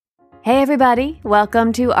Hey everybody,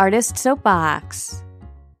 welcome to Artist Soapbox.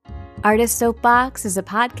 Artist Soapbox is a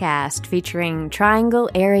podcast featuring Triangle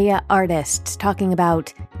area artists talking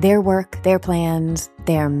about their work, their plans,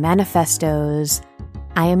 their manifestos.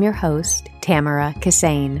 I am your host, Tamara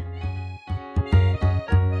Kassane.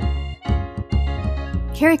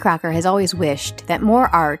 Carrie Crocker has always wished that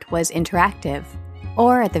more art was interactive,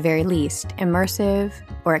 or at the very least, immersive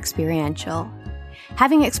or experiential.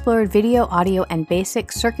 Having explored video, audio, and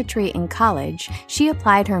basic circuitry in college, she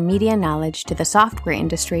applied her media knowledge to the software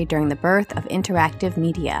industry during the birth of interactive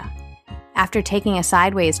media. After taking a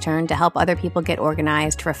sideways turn to help other people get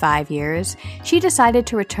organized for 5 years, she decided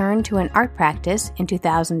to return to an art practice in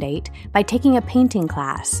 2008 by taking a painting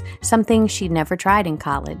class, something she'd never tried in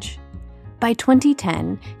college. By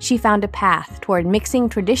 2010, she found a path toward mixing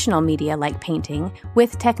traditional media like painting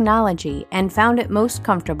with technology and found it most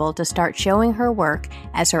comfortable to start showing her work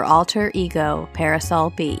as her alter ego, Parasol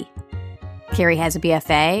B. Carrie has a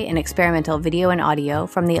BFA in experimental video and audio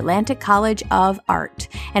from the Atlantic College of Art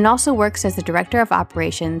and also works as the Director of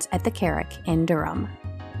Operations at the Carrick in Durham.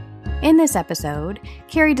 In this episode,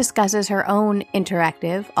 Carrie discusses her own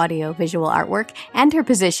interactive audio-visual artwork and her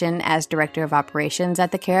position as Director of Operations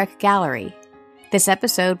at the Carrick Gallery. This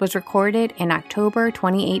episode was recorded in October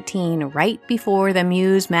 2018, right before the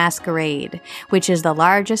Muse Masquerade, which is the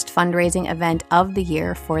largest fundraising event of the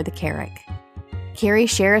year for the Carrick. Carrie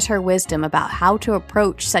shares her wisdom about how to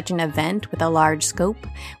approach such an event with a large scope.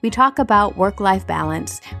 We talk about work-life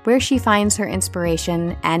balance, where she finds her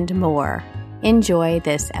inspiration, and more. Enjoy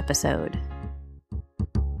this episode.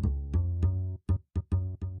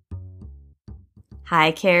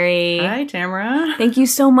 Hi, Carrie. Hi, Tamara. Thank you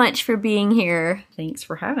so much for being here. Thanks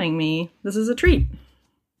for having me. This is a treat.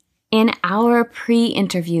 In our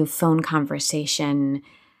pre-interview phone conversation,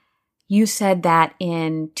 you said that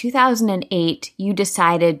in 2008, you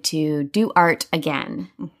decided to do art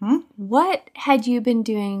again. Mm-hmm. What had you been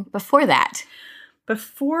doing before that?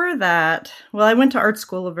 Before that, well, I went to art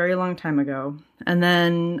school a very long time ago, and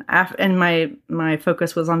then my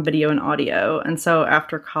focus was on video and audio. And so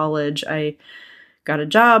after college, I got a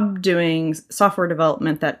job doing software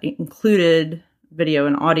development that included video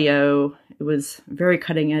and audio. It was very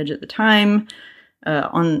cutting edge at the time.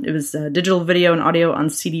 It was digital video and audio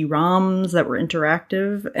on CD-ROMs that were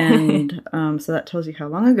interactive, and so that tells you how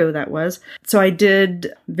long ago that was. So I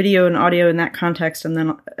did video and audio in that context, and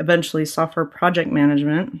then eventually software project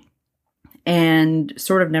management, and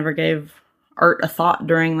sort of never gave art a thought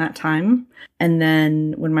during that time. And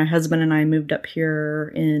then when my husband and I moved up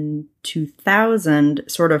here in 2000,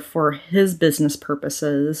 sort of for his business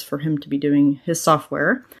purposes, for him to be doing his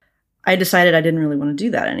software, I decided I didn't really want to do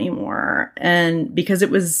that anymore. And because it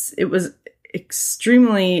was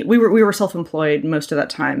extremely, we were self-employed most of that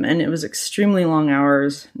time, and it was extremely long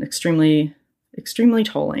hours, extremely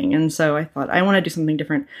tolling. And so I thought, I want to do something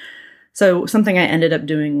different. So something I ended up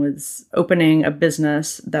doing was opening a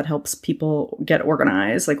business that helps people get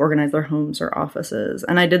organized, like organize their homes or offices.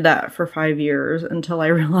 And I did that for 5 years until I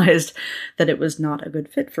realized that it was not a good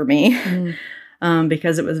fit for me.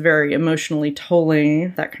 Because it was very emotionally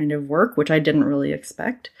tolling, that kind of work, which I didn't really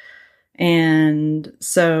expect. And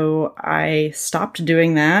so I stopped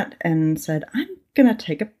doing that and said, I'm going to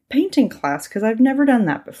take a painting class because I've never done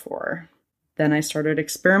that before. Then I started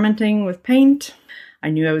experimenting with paint. I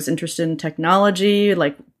knew I was interested in technology,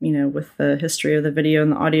 like, with the history of the video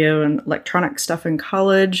and the audio and electronic stuff in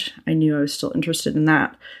college. I knew I was still interested in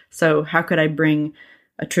that. So how could I bring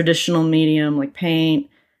a traditional medium like paint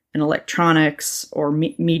and electronics or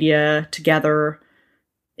media together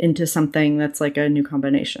into something that's like a new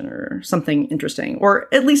combination or something interesting,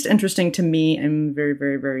 or at least interesting to me. I'm very,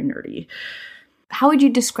 very, very nerdy. How would you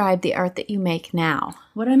describe the art that you make now?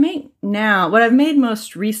 What I make now, what I've made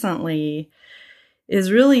most recently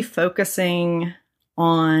is really focusing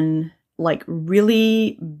on like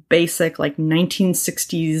really basic, like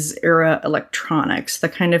 1960s era electronics, the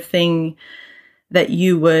kind of thing that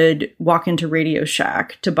you would walk into Radio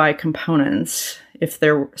Shack to buy components if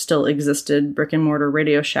there still existed brick and mortar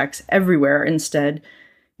Radio Shacks everywhere. Instead,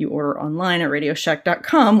 you order online at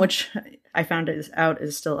radioshack.com, which I found out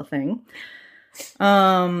is still a thing.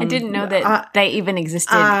 I didn't know that they even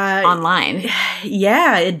existed online.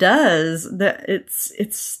 Yeah, it does.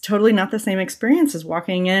 It's totally not the same experience as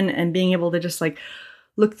walking in and being able to just like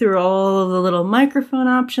look through all the little microphone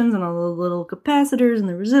options and all the little capacitors and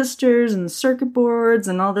the resistors and the circuit boards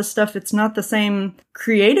and all this stuff. It's not the same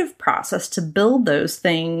creative process to build those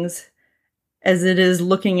things as it is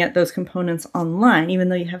looking at those components online. Even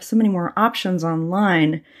though you have so many more options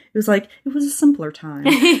online, it was a simpler time.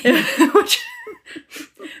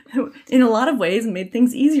 in a lot of ways made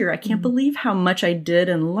things easier. I can't believe how much I did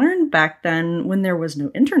and learned back then when there was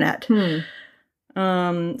no internet.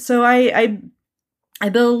 So I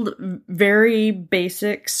build very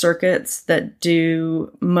basic circuits that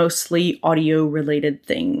do mostly audio related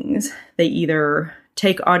things. They either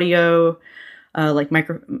take audio,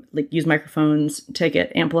 use microphones, take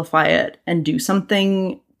it, amplify it, and do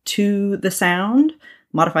something to the sound,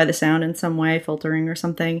 modify the sound in some way, filtering or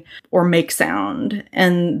something, or make sound.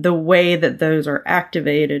 And the way that those are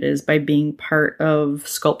activated is by being part of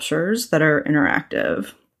sculptures that are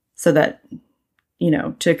interactive, so that,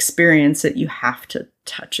 to experience it, you have to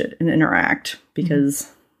touch it and interact,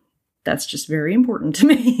 because that's just very important to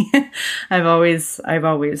me. I've always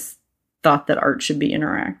thought that art should be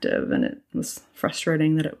interactive, and it was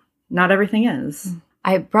frustrating that not everything is.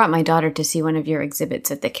 I brought my daughter to see one of your exhibits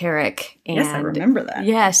at the Carrick. And yes, I remember that.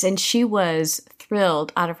 Yes, and she was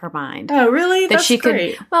thrilled out of her mind. Oh, really? That's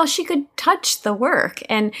great. She could touch the work.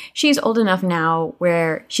 And she's old enough now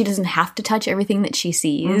where she doesn't have to touch everything that she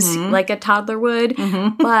sees like a toddler would.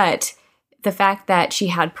 But the fact that she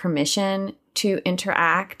had permission to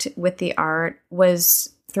interact with the art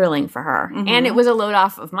was thrilling for her. And it was a load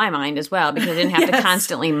off of my mind as well, because I didn't have to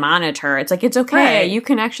constantly monitor. It's like, it's okay. Right. You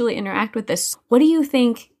can actually interact with this. What do you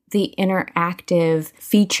think the interactive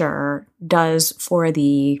feature does for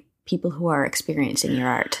the people who are experiencing your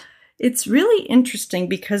art? It's really interesting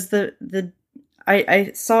because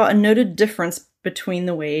I saw a noted difference between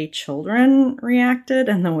the way children reacted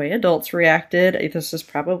and the way adults reacted. This is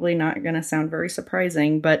probably not going to sound very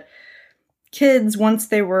surprising, but kids, once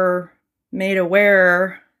they were made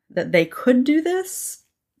aware that they could do this,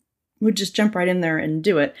 would just jump right in there and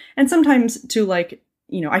do it. And sometimes to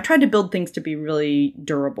I tried to build things to be really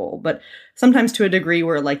durable, but sometimes to a degree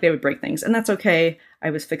where they would break things, and that's okay. I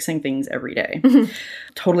was fixing things every day.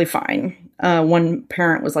 Totally fine. One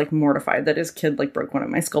parent was mortified that his kid broke one of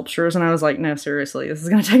my sculptures, and I was like, no, seriously, this is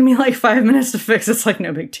going to take me 5 minutes to fix. It's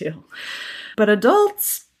no big deal. But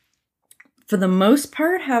adults, for the most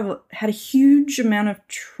part, have had a huge amount of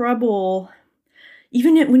trouble.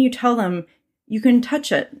 Even when you tell them you can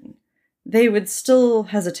touch it, they would still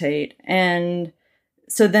hesitate. And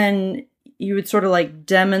so then you would sort of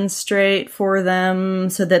demonstrate for them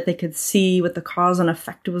so that they could see what the cause and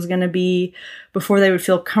effect was going to be before they would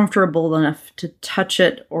feel comfortable enough to touch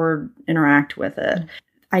it or interact with it.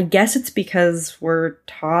 I guess it's because we're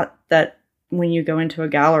taught that when you go into a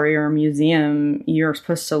gallery or a museum, you're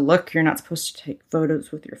supposed to look. You're not supposed to take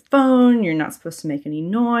photos with your phone. You're not supposed to make any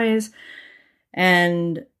noise.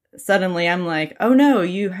 And suddenly I'm like, oh no,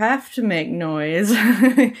 you have to make noise.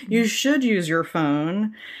 You should use your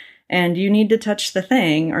phone. And you need to touch the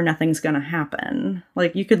thing or nothing's going to happen.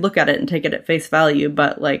 You could look at it and take it at face value,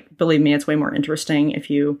 but believe me, it's way more interesting if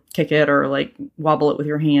you kick it or wobble it with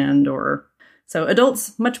your hand. So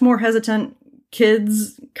adults, much more hesitant.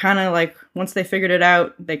 Kids kind of once they figured it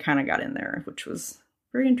out, they kind of got in there, which was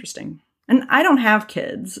very interesting. And I don't have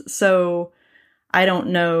kids, so I don't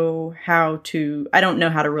know how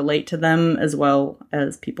to relate to them as well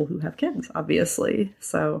as people who have kids, obviously.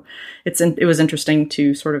 So it was interesting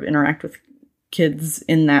to sort of interact with kids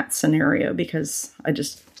in that scenario, because I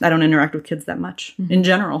don't interact with kids that much in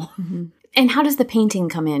general. And how does the painting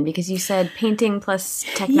come in? Because you said painting plus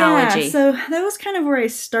technology. Yeah, so that was kind of where I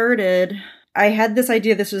started. I had this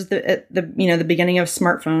idea. This was the beginning of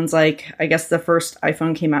smartphones. I guess the first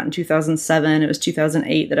iPhone came out in 2007. It was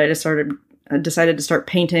 2008 that I decided to start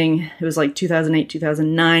painting. It was 2008,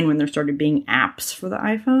 2009 when there started being apps for the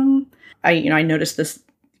iPhone. I noticed this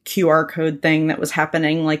QR code thing that was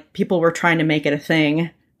happening. People were trying to make it a thing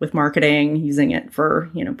with marketing, using it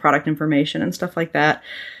for, product information and stuff like that,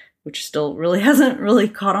 which still really hasn't really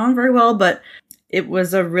caught on very well. But it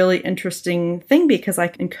was a really interesting thing because I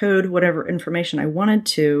can encode whatever information I wanted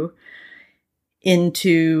to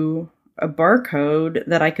into a barcode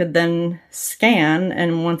that I could then scan.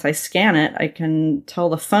 And once I scan it, I can tell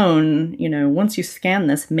the phone, once you scan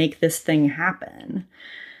this, make this thing happen.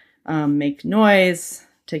 Make noise,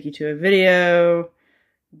 take you to a video,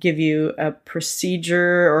 give you a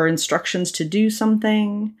procedure or instructions to do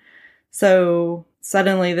something. So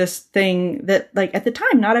suddenly this thing that at the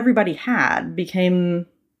time not everybody had became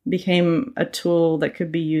a tool that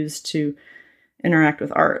could be used to interact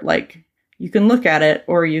with art. You can look at it,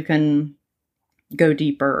 or you can go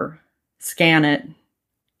deeper, scan it,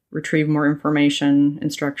 retrieve more information,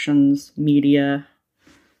 instructions, media,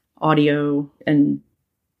 audio, and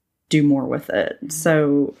do more with it.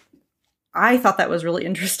 So I thought that was really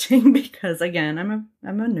interesting because, again, I'm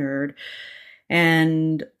a nerd,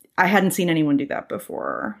 and I hadn't seen anyone do that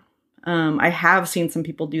before. I have seen some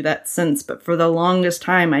people do that since, but for the longest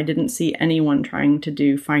time, I didn't see anyone trying to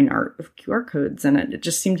do fine art with QR codes in it. It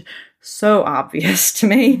just seemed so obvious to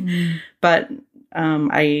me. Mm-hmm. But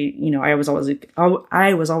I was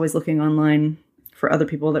always looking online for other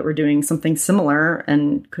people that were doing something similar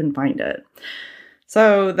and couldn't find it.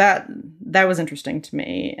 So that was interesting to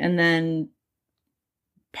me. And then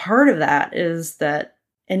part of that is that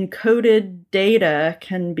encoded data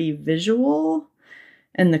can be visual,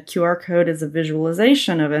 and the QR code is a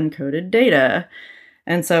visualization of encoded data.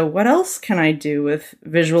 And so what else can I do with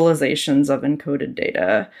visualizations of encoded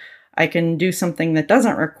data? I can do something that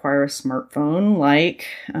doesn't require a smartphone, like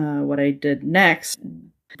what I did next,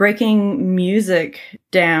 breaking music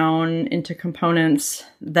down into components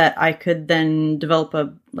that I could then develop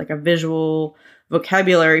a visual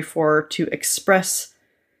vocabulary for to express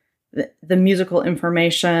the musical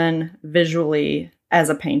information visually as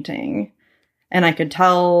a painting. And I could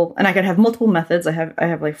have multiple methods. I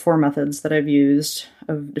have like 4 methods that I've used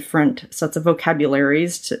of different sets of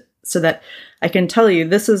vocabularies so that I can tell you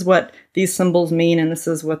this is what these symbols mean, and this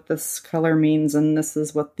is what this color means, and this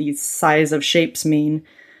is what these size of shapes mean.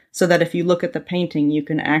 So that if you look at the painting, you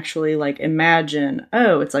can actually like imagine,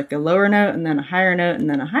 oh, it's like a lower note and then a higher note and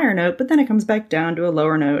then a higher note, but then it comes back down to a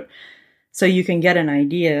lower note. So you can get an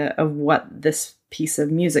idea of what this piece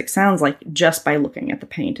of music sounds like just by looking at the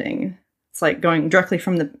painting. It's like going directly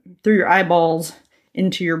through your eyeballs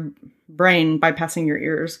into your brain, bypassing your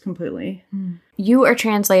ears completely. You are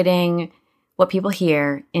translating what people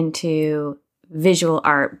hear into visual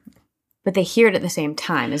art, but they hear it at the same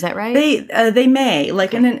time. Is that right? They may,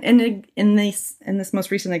 like in this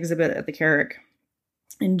most recent exhibit at the Carrick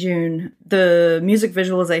in June, the music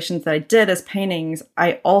visualizations that I did as paintings,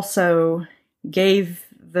 I also gave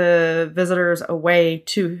the visitors a way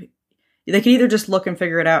to, they could either just look and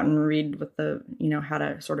figure it out and read with how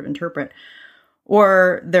to sort of interpret,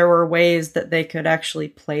 or there were ways that they could actually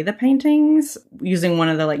play the paintings using one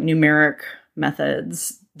of the like numeric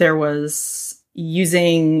methods. There was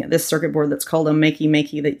using this circuit board that's called a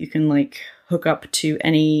Makey that you can like hook up to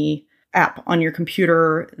any app on your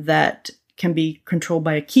computer that can be controlled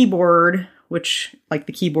by a keyboard, which like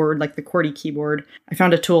the keyboard, like the QWERTY keyboard. I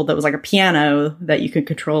found a tool that was like a piano that you could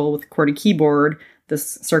control with a QWERTY keyboard.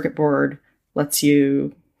 This circuit board lets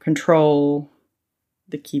you control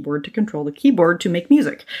the keyboard to control the keyboard to make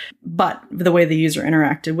music. But the way the user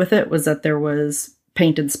interacted with it was that there was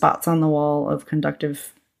painted spots on the wall of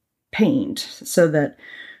conductive paint, so that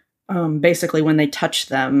basically when they touched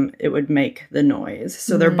them, it would make the noise.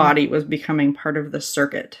 So their body was becoming part of the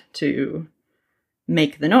circuit to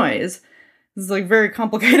make the noise. This is like a very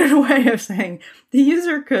complicated way of saying the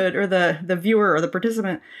user could, or the viewer or the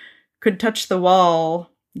participant could touch the wall,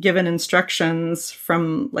 given instructions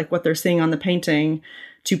from like what they're seeing on the painting,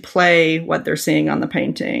 to play what they're seeing on the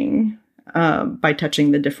painting by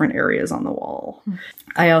touching the different areas on the wall.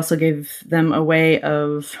 I also gave them a way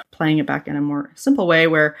of playing it back in a more simple way,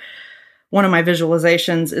 where one of my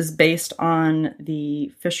visualizations is based on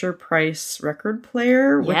the Fisher-Price record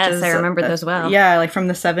player. Yes, which is, I remember those well. Yeah, like from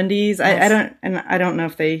the 70s. Yes. I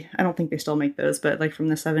don't think they still make those, but like from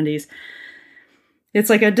the 70s. It's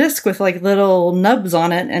like a disc with like little nubs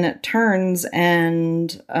on it, and it turns, and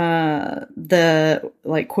the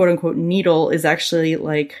like quote unquote needle is actually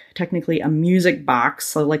like technically a music box,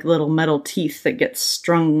 so like little metal teeth that get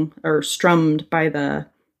strung or strummed by the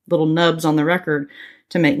little nubs on the record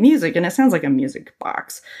to make music, and it sounds like a music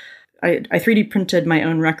box. I 3D printed my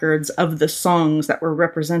own records of the songs that were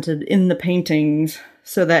represented in the paintings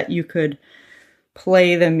so that you could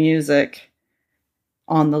play the music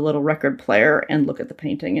on the little record player and look at the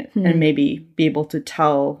painting and maybe be able to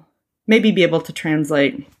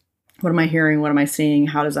translate, what am I hearing? What am I seeing?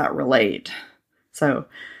 How does that relate? So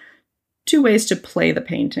 2 ways to play the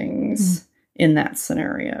paintings in that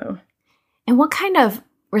scenario. And what kind of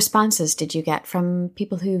responses did you get from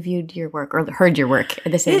people who viewed your work or heard your work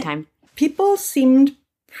at the same time? People seemed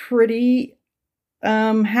pretty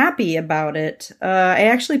happy about it. I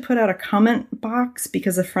actually put out a comment box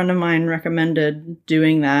because a friend of mine recommended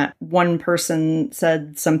doing that. One person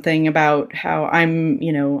said something about how I'm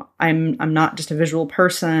not just a visual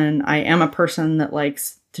person. I am a person that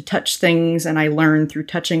likes to touch things, and I learn through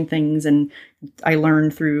touching things, and I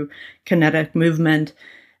learn through kinetic movement.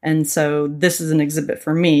 And so this is an exhibit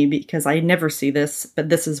for me because I never see this, but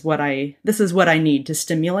this is what I need to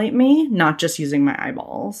stimulate me, not just using my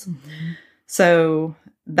eyeballs. Mm-hmm. So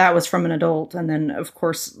that was from an adult. And then, of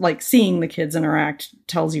course, like seeing the kids interact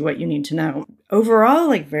tells you what you need to know. Overall,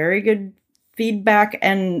 like very good feedback.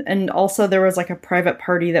 And also there was like a private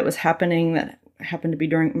party that was happening that happened to be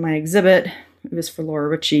during my exhibit It was for Laura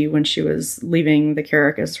Ritchie when she was leaving the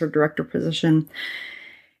Carrick as her director position.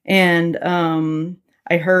 And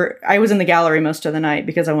I was in the gallery most of the night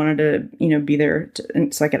because I wanted to, be there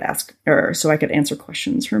so I could answer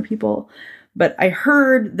questions from people. But I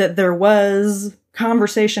heard that there was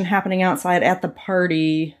conversation happening outside at the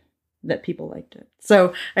party that people liked it.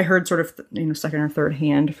 So I heard sort of, second or third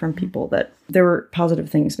hand from people that there were positive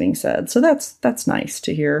things being said. So that's nice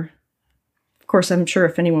to hear. Of course, I'm sure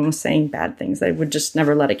if anyone was saying bad things, they would just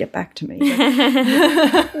never let it get back to me.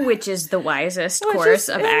 Which is the wisest course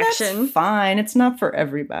of action. That's fine. It's not for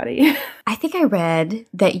everybody. I think I read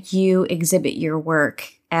that you exhibit your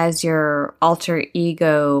work as your alter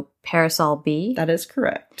ego, Parasol B. That is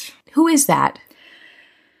correct. Who is that?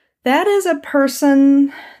 That is a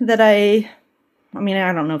person that I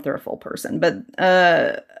don't know if they're a full person, but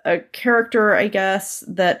a character, I guess,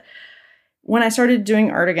 that when I started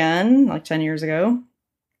doing art again, like 10 years ago,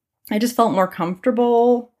 I just felt more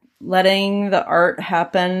comfortable letting the art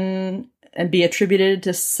happen and be attributed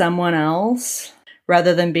to someone else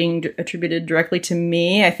rather than being attributed directly to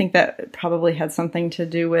me. I think that probably had something to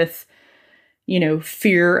do with,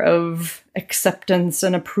 fear of acceptance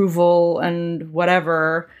and approval and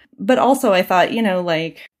whatever. But also I thought,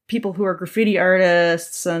 like people who are graffiti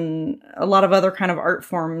artists and a lot of other kind of art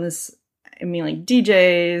forms, like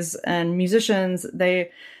DJs and musicians, they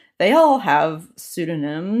all have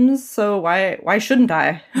pseudonyms. So why shouldn't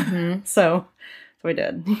I? Mm-hmm. So I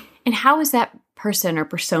did. And how is that person or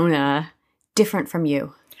persona different from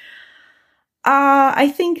you?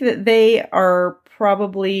 I think that they are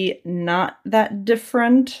probably not that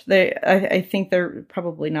different. I think they're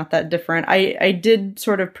probably not that different. I did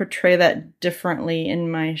sort of portray that differently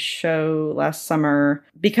in my show last summer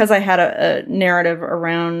because I had a narrative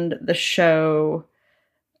around the show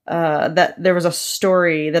that there was a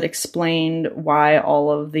story that explained why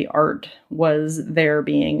all of the art was there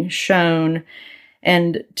being shown.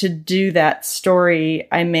 And to do that story,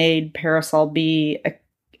 I made Parasol B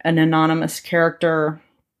an anonymous character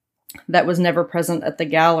that was never present at the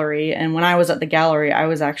gallery. And when I was at the gallery, I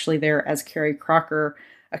was actually there as Carrie Crocker,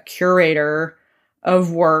 a curator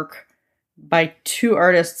of work by two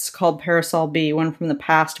artists called Parasol B, one from the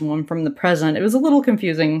past and one from the present. It was a little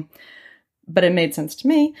confusing, but it made sense to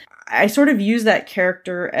me. I sort of use that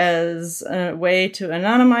character as a way to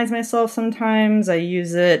anonymize myself sometimes. I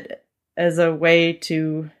use it as a way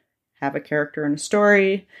to have a character in a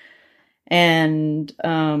story. And,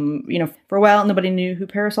 for a while, nobody knew who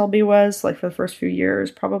Parasol B was, like for the first few years,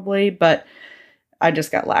 probably. But I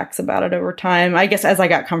just got lax about it over time. I guess as I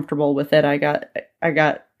got comfortable with it, I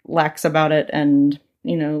got lax about it and,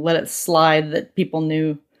 let it slide that people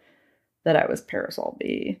knew that I was Parasol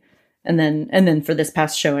B. And then for this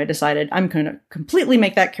past show, I decided I'm going to completely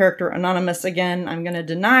make that character anonymous again. I'm going to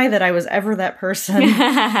deny that I was ever that person.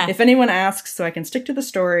 If anyone asks, so I can stick to the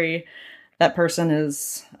story. That person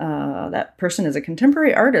is a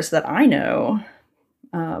contemporary artist that I know,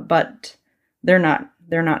 but they're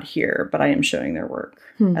not here. But I am showing their work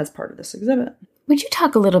as part of this exhibit. Would you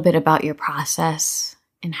talk a little bit about your process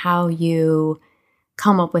and how you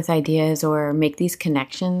come up with ideas or make these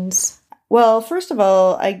connections? Well, first of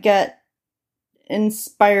all, I get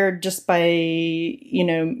inspired just by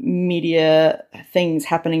media things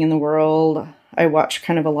happening in the world. I watch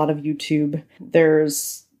kind of a lot of YouTube.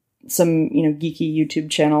 There's some, geeky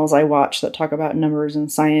YouTube channels I watch that talk about numbers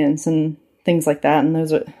and science and things like that. And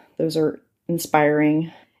those are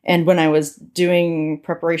inspiring. And when I was doing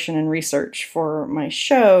preparation and research for my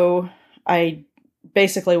show, I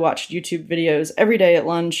basically watched YouTube videos every day at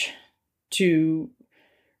lunch to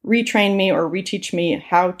retrain me or reteach me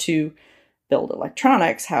how to build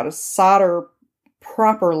electronics, how to solder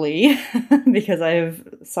properly, because I've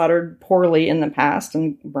soldered poorly in the past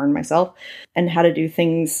and burned myself, and how to do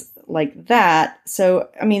things like that. So,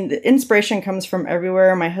 the inspiration comes from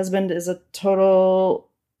everywhere. My husband is a total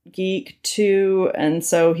geek too, and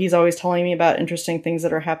so he's always telling me about interesting things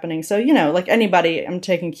that are happening. So, like anybody, I'm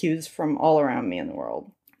taking cues from all around me in the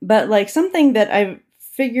world. But like something that I've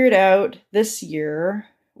figured out this year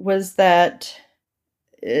was that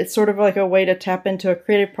it's sort of like a way to tap into a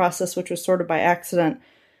creative process, which was sort of by accident,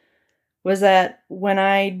 was that when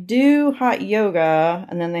I do hot yoga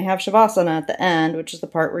and then they have Shavasana at the end, which is the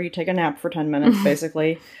part where you take a nap for 10 minutes,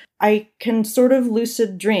 basically, I can sort of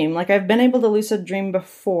lucid dream. Like I've been able to lucid dream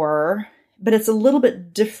before, but it's a little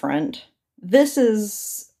bit different. This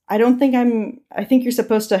is, I think you're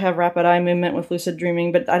supposed to have rapid eye movement with lucid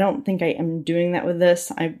dreaming, but I don't think I am doing that with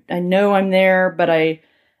this. I know I'm there, but I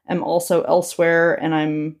am also elsewhere, and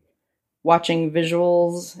I'm watching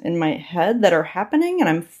visuals in my head that are happening, and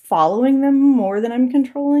I'm following them more than I'm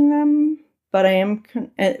controlling them. but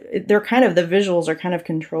they're kind of, the visuals are kind of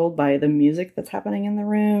controlled by the music that's happening in the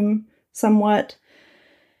room somewhat.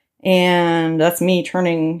 And that's me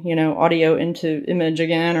turning, audio into image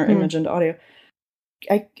again, or image into audio.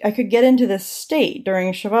 I could get into this state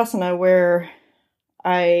during Shavasana where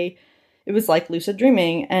it was like lucid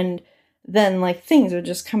dreaming, and then like things would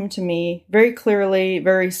just come to me very clearly,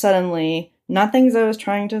 very suddenly, not things I was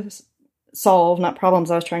trying to solve, not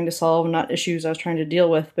problems I was trying to solve, not issues I was trying to deal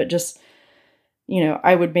with, but just,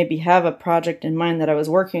 I would maybe have a project in mind that I was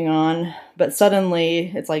working on, but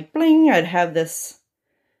suddenly it's like bling, I'd have this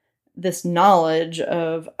knowledge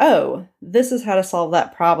of, oh, this is how to solve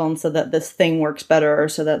that problem so that this thing works better, or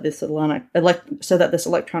so that this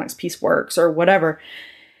electronics piece works, or whatever.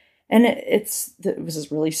 And it was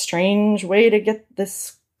this really strange way to get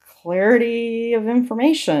this clarity of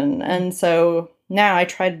information. And so now I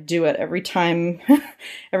try to do it every time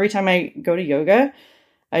I go to yoga.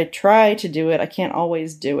 I try to do it. I can't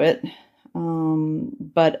always do it.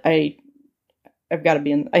 But I've got to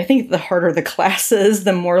be I think the harder the class is,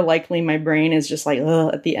 the more likely my brain is just like,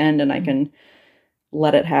 ugh, at the end, and I can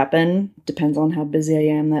let it happen. Depends on how busy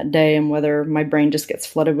I am that day and whether my brain just gets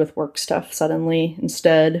flooded with work stuff suddenly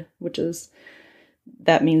instead,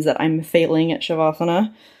 that means that I'm failing at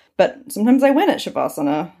Shavasana. But sometimes I win at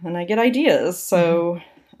Shavasana and I get ideas. So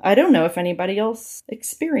I don't know if anybody else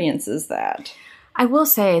experiences that. I will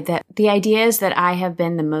say that the ideas that I have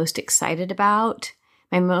been the most excited about,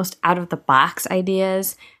 my most out-of-the-box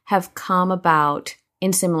ideas, have come about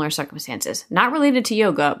in similar circumstances. Not related to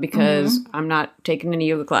yoga, because I'm not taking any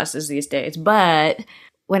yoga classes these days, but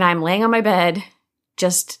when I'm laying on my bed,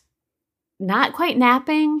 just not quite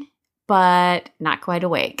napping, but not quite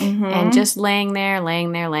awake, and just laying there,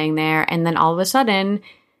 and then all of a sudden,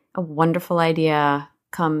 a wonderful idea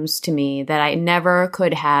comes to me that I never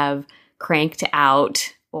could have cranked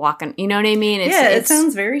out walking. You know what I mean? It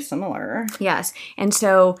sounds very similar. Yes. And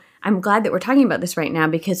so I'm glad that we're talking about this right now,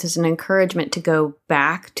 because it's an encouragement to go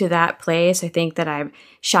back to that place. I think that I've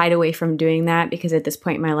shied away from doing that because at this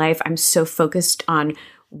point in my life, I'm so focused on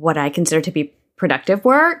what I consider to be productive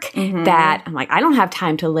work that I'm like, I don't have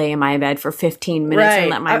time to lay in my bed for 15 minutes and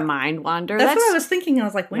let my mind wander. That's what I was thinking. I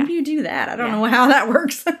was like, when do you do that? I don't know how that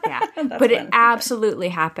works. But it absolutely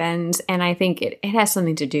happens. And I think it has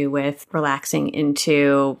something to do with relaxing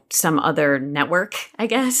into some other network, I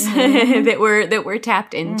guess, that we're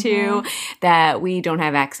tapped into, that we don't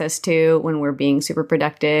have access to when we're being super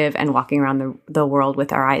productive and walking around the world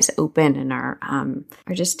with our eyes open and our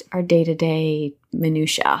day-to-day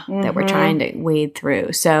minutia that we're trying to wade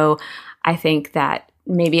through. So I think that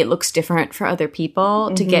maybe it looks different for other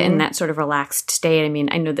people to get in that sort of relaxed state. I mean,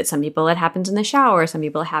 I know that some people it happens in the shower, some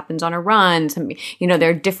people it happens on a run, there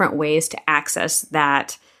are different ways to access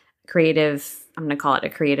that creative, I'm going to call it a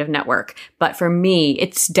creative network. But for me,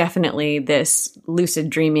 it's definitely this lucid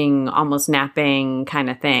dreaming, almost napping kind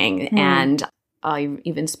of thing. And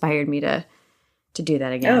you've inspired me to do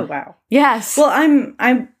that again. Oh, wow. Yes. Well,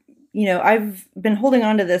 I've been holding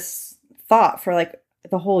on to this thought for like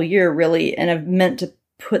the whole year, really, and I've meant to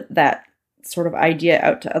put that sort of idea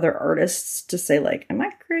out to other artists to say, like, am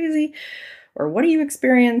I crazy? Or what do you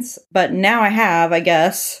experience? But now I have, I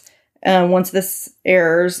guess, once this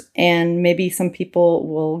airs, and maybe some people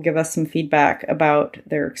will give us some feedback about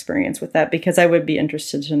their experience with that, because I would be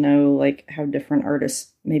interested to know, like, how different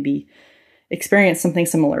artists maybe experience something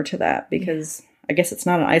similar to that, because I guess it's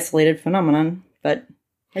not an isolated phenomenon, but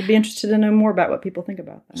I'd be interested to know more about what people think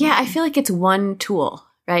about that. Yeah, I feel like it's one tool,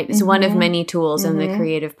 right? It's one of many tools in the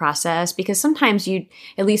creative process, because sometimes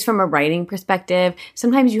at least from a writing perspective,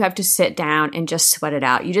 sometimes you have to sit down and just sweat it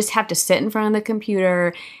out. You just have to sit in front of the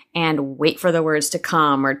computer and wait for the words to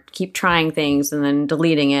come, or keep trying things and then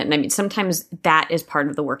deleting it. And I mean, sometimes that is part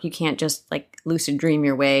of the work. You can't just like lucid dream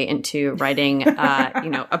your way into writing,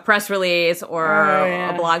 a press release or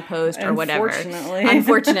a blog post or whatever.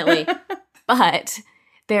 Unfortunately. But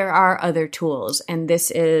there are other tools, and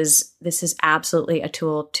this is absolutely a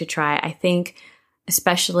tool to try. I think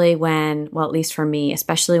especially when, well, at least for me,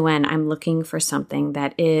 especially when I'm looking for something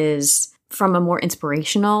that is from a more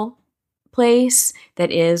inspirational place, that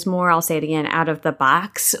is more, I'll say it again, out of the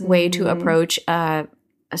box way to approach a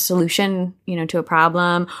solution, to a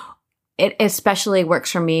problem. It especially works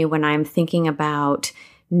for me when I'm thinking about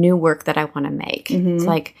new work that I want to make. It's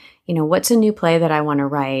like, what's a new play that I want to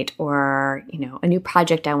write, or, a new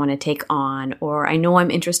project I want to take on, or I know I'm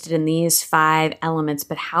interested in these 5 elements,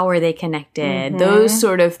 but how are they connected? Those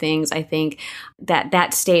sort of things. I think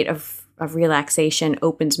that state of relaxation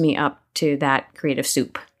opens me up to that creative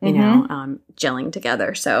soup, gelling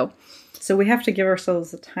together. So So we have to give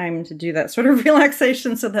ourselves the time to do that sort of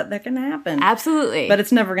relaxation so that that can happen. Absolutely. But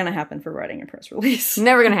it's never going to happen for writing a press release.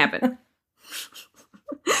 Never going to happen.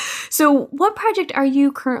 So what project are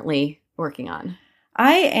you currently working on?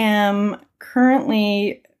 I am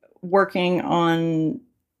currently working on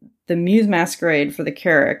the Muse Masquerade for the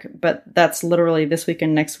Carrick, but that's literally this week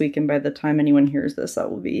and next week, and by the time anyone hears this,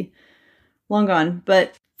 that will be long gone.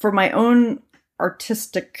 But for my own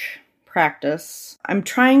artistic practice, I'm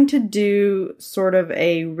trying to do sort of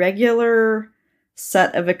a regular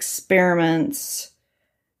set of experiments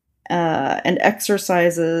and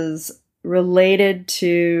exercises related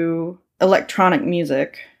to electronic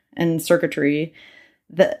music and circuitry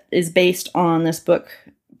that is based on this book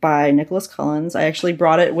by Nicholas Collins. I actually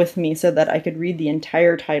brought it with me so that I could read the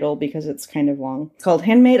entire title because it's kind of long. It's called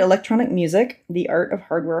Handmade Electronic Music, The Art of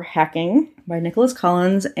Hardware Hacking by Nicholas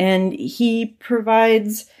Collins. And he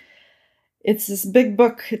provides, it's this big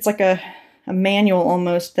book. It's like a manual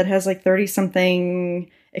almost that has like 30-something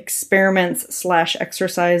experiments /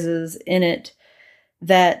 exercises in it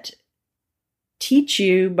that teach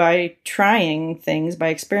you by trying things, by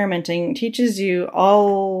experimenting, teaches you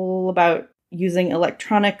all about using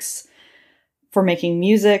electronics for making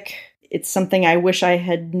music. It's something I wish I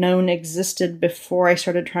had known existed before I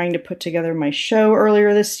started trying to put together my show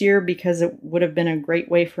earlier this year, because it would have been a great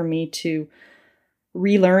way for me to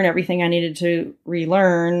relearn everything I needed to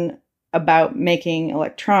relearn about making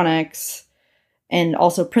electronics and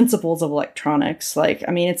also principles of electronics. Like,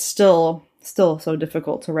 I mean, it's still so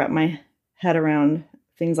difficult to wrap my head around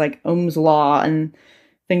things like Ohm's law and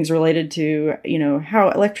things related to, you know, how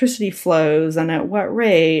electricity flows and at what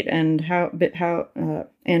rate and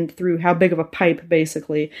and through how big of a pipe,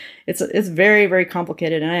 basically. It's very, very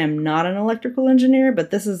complicated, and I am not an electrical engineer, but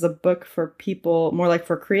this is a book for people, more like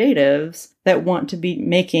for creatives that want to be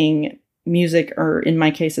making music, or in my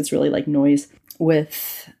case, it's really like noise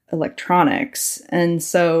with electronics. And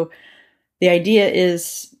so the idea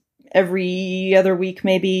is every other week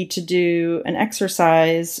maybe to do an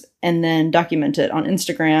exercise and then document it on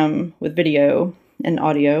Instagram with video and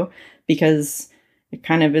audio, because it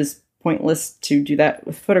kind of is pointless to do that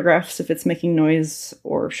with photographs if it's making noise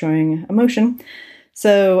or showing emotion.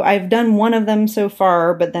 So I've done one of them so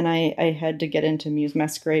far, but then I had to get into Muse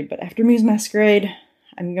Masquerade. But after Muse Masquerade,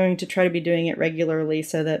 I'm going to try to be doing it regularly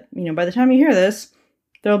so that, you know, by the time you hear this,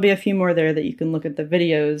 there'll be a few more there that you can look at the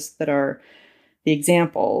videos that are the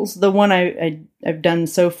examples. The one I've done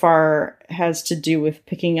so far has to do with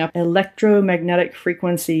picking up electromagnetic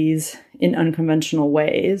frequencies in unconventional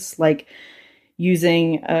ways, like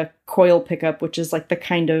using a coil pickup, which is like the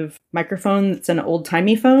kind of microphone that's an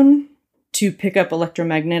old-timey phone, to pick up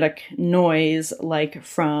electromagnetic noise, like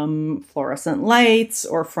from fluorescent lights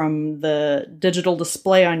or from the digital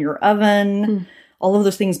display on your oven. All of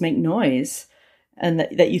those things make noise, and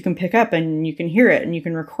that you can pick up and you can hear it and you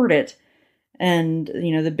can record it. And,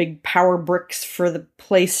 you know, the big power bricks for the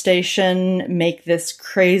PlayStation make this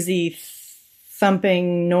crazy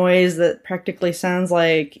thumping noise that practically sounds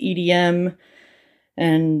like EDM,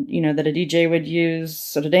 and, you know, that a DJ would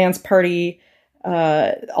use at a dance party.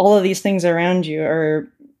 All of these things around you are,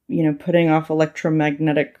 you know, putting off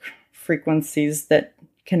electromagnetic frequencies that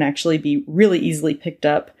can actually be really easily picked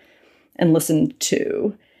up and listened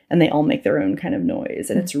to. And they all make their own kind of noise.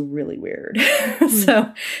 And it's really weird.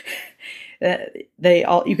 So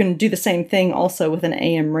you can do the same thing also with an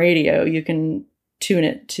AM radio. You can tune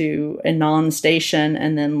it to a non-station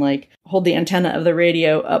and then like hold the antenna of the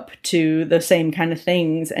radio up to the same kind of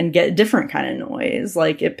things and get a different kind of noise.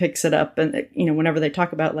 Like it picks it up, and you know, whenever they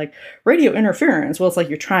talk about like radio interference, well, it's like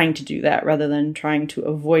you're trying to do that rather than trying to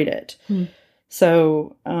avoid it.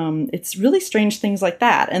 So it's really strange things like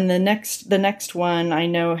that. And the next one I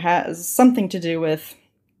know has something to do with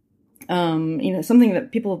you know, something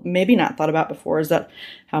that people maybe not thought about before is that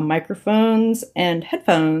how microphones and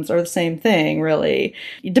headphones are the same thing, really,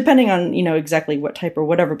 depending on, you know, exactly what type or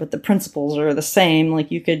whatever, but the principles are the same.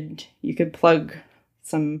 Like you could plug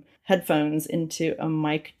some headphones into a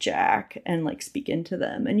mic jack and like speak into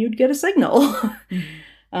them and you'd get a signal.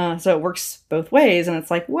 So it works both ways, and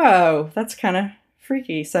it's like, whoa, that's kind of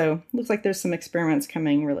freaky. So looks like there's some experiments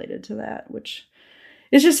coming related to that, which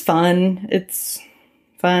is just fun. It's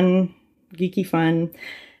fun, geeky fun.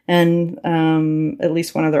 And at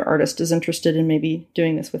least one other artist is interested in maybe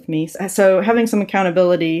doing this with me. So having some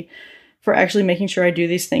accountability for actually making sure I do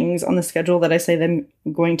these things on the schedule that I say I'm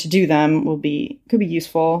going to do them could be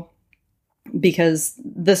useful, because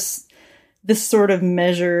this sort of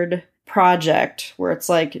measured project where it's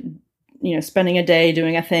like, you know, spending a day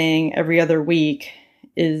doing a thing every other week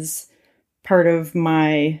is part of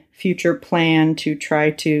my future plan to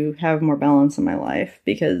try to have more balance in my life,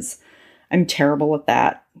 because I'm terrible at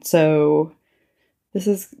that. So this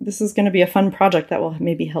is going to be a fun project that will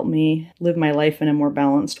maybe help me live my life in a more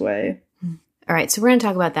balanced way. All right. So we're going to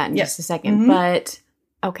talk about that in just a second. But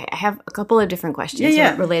okay, I have a couple of different questions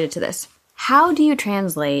related to this. How do you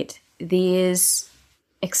translate these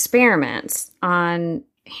experiments on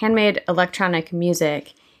handmade electronic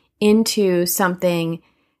music into something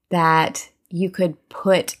that you could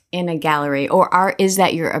put in a gallery, or is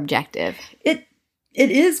that your objective? It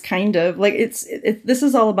is kind of like this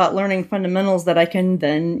is all about learning fundamentals that I can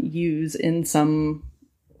then use in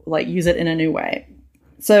use it in a new way.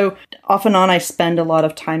 So off and on, I spend a lot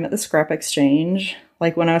of time at the Scrap Exchange.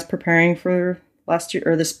 Like when I was preparing for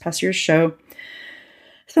this past year's show,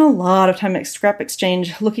 I spent a lot of time at Scrap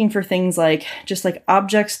Exchange looking for things like just like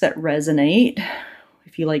objects that resonate.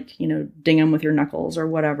 If you ding them with your knuckles or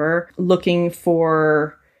whatever, looking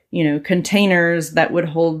for, containers that would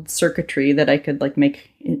hold circuitry that I could make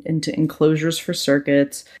into enclosures for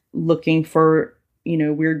circuits, looking for,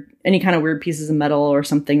 any kind of weird pieces of metal or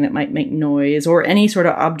something that might make noise, or any sort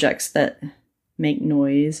of objects that make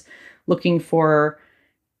noise, looking for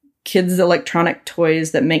kids' electronic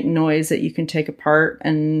toys that make noise that you can take apart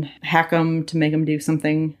and hack them to make them do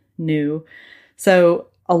something new. So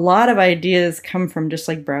a lot of ideas come from just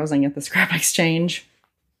browsing at the Scrap Exchange,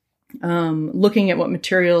 looking at what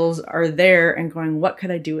materials are there and going, what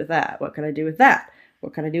could I do with that? What could I do with that?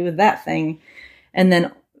 What could I do with that thing? And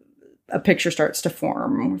then a picture starts to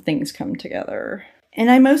form, things come together. And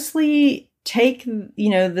I mostly take,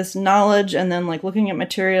 this knowledge and then looking at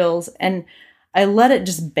materials, and I let it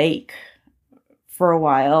just bake for a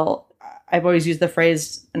while. I've always used the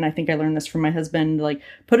phrase, and I think I learned this from my husband,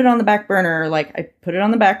 put it on the back burner. I put it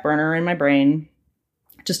on the back burner in my brain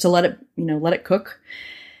just to let it cook.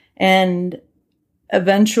 And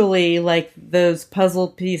eventually, those puzzle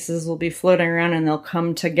pieces will be floating around and they'll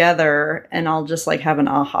come together, and I'll just have an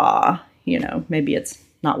aha. Maybe it's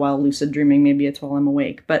not while lucid dreaming, maybe it's while I'm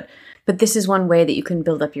awake, but this is one way that you can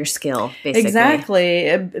build up your skill, basically.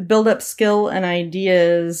 Exactly. Build up skill and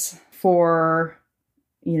ideas for,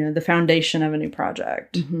 the foundation of a new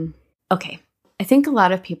project. Mm-hmm. Okay. I think a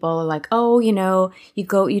lot of people are like, oh,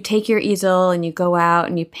 you take your easel and you go out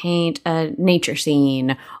and you paint a nature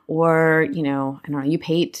scene, or, I don't know, you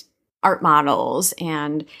paint art models.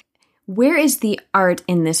 And where is the art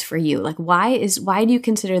in this for you? Why do you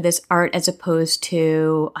consider this art as opposed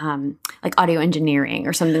to audio engineering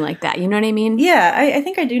or something like that? You know what I mean? Yeah, I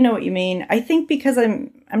think I do know what you mean. I think because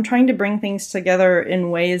I'm trying to bring things together in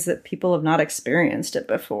ways that people have not experienced it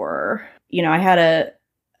before. I had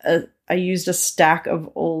I used a stack of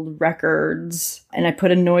old records, and I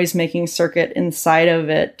put a noise-making circuit inside of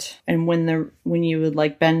it. And when you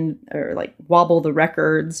would bend or wobble the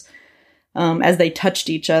records, as they touched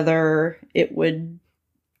each other, it would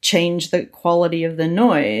change the quality of the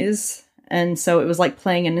noise. And so it was like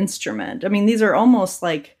playing an instrument. I mean, these are almost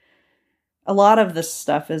a lot of this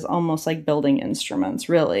stuff is almost like building instruments,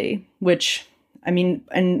 really, which, I mean,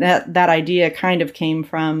 and that idea kind of came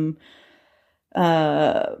from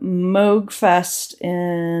Moog Fest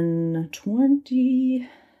in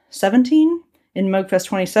 2017. In Moog Fest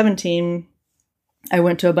 2017, I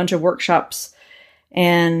went to a bunch of workshops,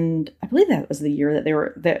 and I believe that was the year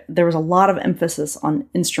that there was a lot of emphasis on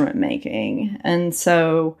instrument making. And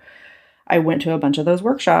so I went to a bunch of those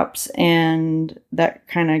workshops, and that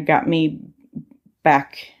kind of got me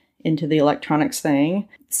back into the electronics thing.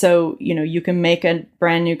 So, you can make a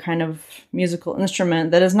brand new kind of musical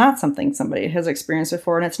instrument that is not something somebody has experienced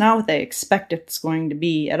before, and it's not what they expect it's going to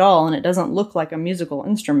be at all, and it doesn't look like a musical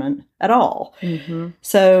instrument at all. Mm-hmm.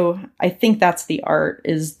 So I think that's the art,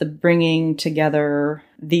 is the bringing together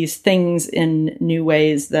these things in new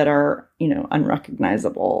ways that are,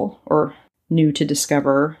 unrecognizable or new to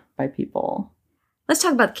discover by people. Let's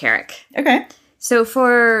talk about the Carrack. Okay. So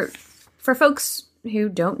for folks who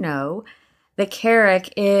don't know, the Carrack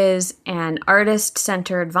is an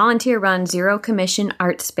artist-centered, volunteer-run, zero-commission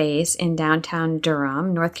art space in downtown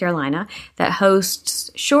Durham, North Carolina, that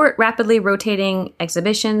hosts short, rapidly rotating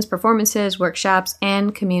exhibitions, performances, workshops,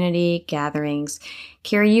 and community gatherings.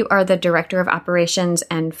 Carrie, you are the Director of Operations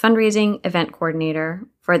and Fundraising Event Coordinator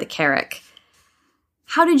for the Carrack.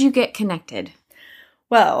 How did you get connected?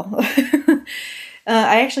 Well,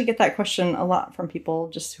 I actually get that question a lot from people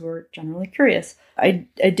just who are generally curious. I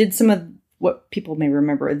did some of what people may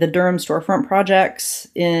remember, the Durham Storefront projects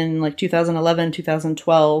in 2011,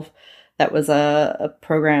 2012. That was a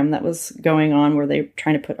program that was going on where they were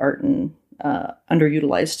trying to put art in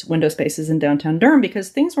underutilized window spaces in downtown Durham because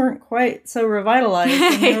things weren't quite so revitalized.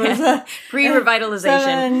 And there was a pre-revitalization.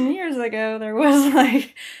 7 years ago, there was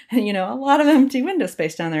like, a lot of empty window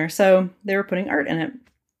space down there. So they were putting art in it.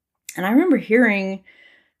 And I remember hearing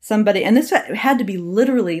somebody, and this had to be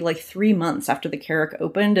literally like 3 months after the Carrick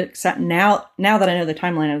opened, except now that I know the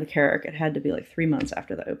timeline of the Carrick, it had to be like 3 months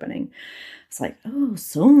after the opening. It's like, oh,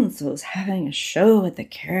 so-and-so's having a show at the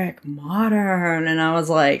Carrick Modern. And I was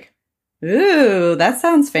like, ooh, that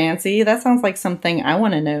sounds fancy. That sounds like something I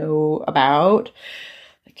want to know about.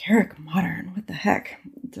 The Carrick Modern, what the heck?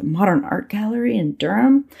 It's a modern art gallery in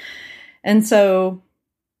Durham. And so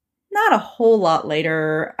not a whole lot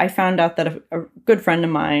later, I found out that a good friend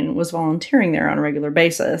of mine was volunteering there on a regular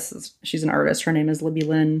basis. She's an artist. Her name is Libby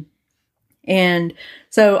Lynn. And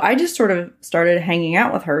so I just sort of started hanging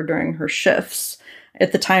out with her during her shifts.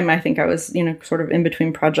 At the time, I think I was, sort of in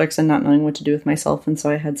between projects and not knowing what to do with myself. And so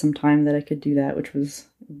I had some time that I could do that, which was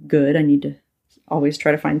good. I need to always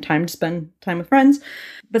try to find time to spend time with friends.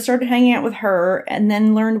 But started hanging out with her and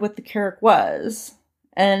then learned what the Carrick was.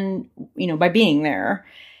 And, by being there.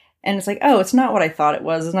 And it's like, oh, it's not what I thought it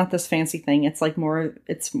was. It's not this fancy thing. It's like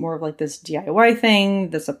it's more of like this DIY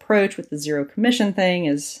thing. This approach with the zero commission thing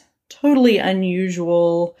is totally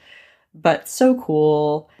unusual, but so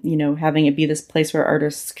cool, having it be this place where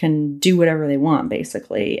artists can do whatever they want,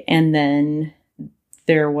 basically. And then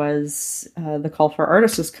there was the Call for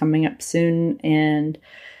Artists was coming up soon. And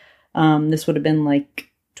this would have been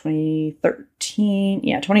like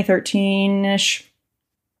 2013-ish.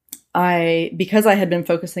 Because I had been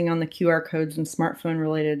focusing on the QR codes and smartphone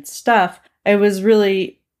related stuff, I was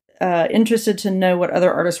really interested to know what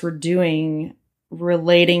other artists were doing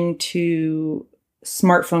relating to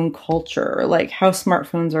smartphone culture, like how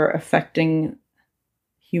smartphones are affecting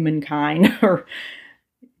humankind or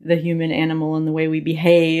the human animal and the way we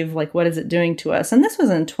behave. Like, what is it doing to us? And this was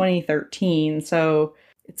in 2013. So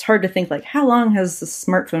it's hard to think, like, how long has the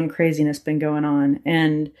smartphone craziness been going on?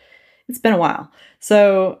 And it's been a while.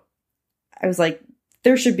 So I was like,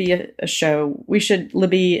 there should be a show.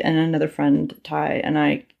 Libby and another friend, Ty, and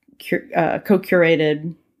I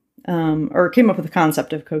co-curated or came up with the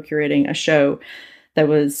concept of co-curating a show that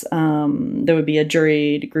was, there would be a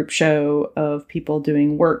juried group show of people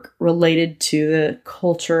doing work related to the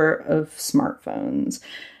culture of smartphones,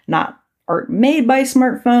 not art made by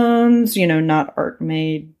smartphones, not art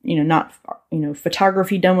made, not,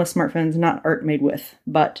 photography done with smartphones, not art made with,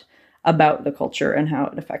 but about the culture and how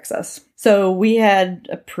it affects us. So we had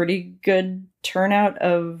a pretty good turnout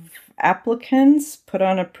of applicants, put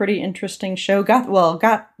on a pretty interesting show, got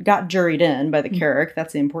juried in by the Carrick.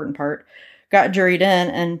 That's the important part. Got juried in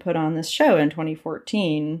and put on this show in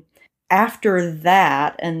 2014. After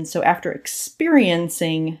that, and so after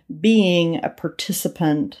experiencing being a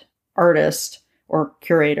participant artist or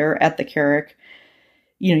curator at the Carrick,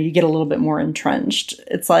 you get a little bit more entrenched.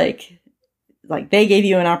 It's like they gave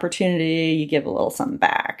you an opportunity, you give a little something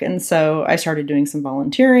back. And so I started doing some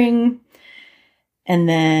volunteering. And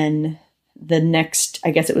then the next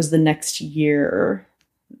year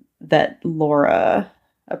that Laura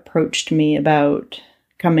approached me about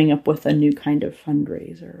coming up with a new kind of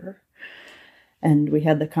fundraiser. And we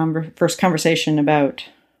had the first conversation about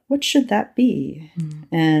what should that be?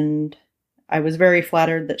 And I was very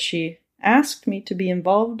flattered that she asked me to be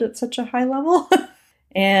involved at such a high level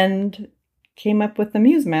and came up with the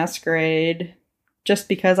Muse Masquerade just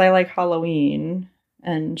because I like Halloween.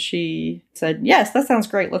 And she said, yes, that sounds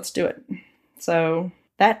great. Let's do it. So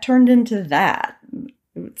that turned into that.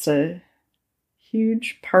 It's a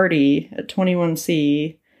huge party at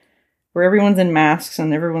 21C where everyone's in masks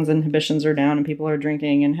and everyone's inhibitions are down and people are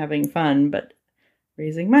drinking and having fun, but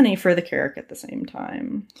raising money for the Carrick at the same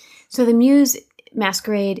time. So the Muse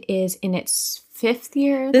Masquerade is in its 5th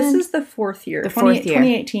year, then? This is the 4th year. The 4th year.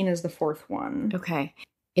 2018 is the 4th one. Okay.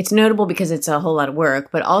 It's notable because it's a whole lot of work,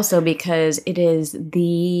 but also because it is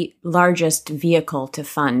the largest vehicle to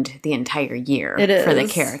fund the entire year for the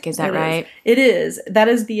Carrick. Is that right? It is. That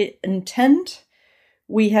is the intent.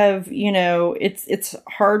 We have, it's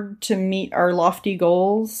hard to meet our lofty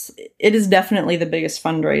goals. It is definitely the biggest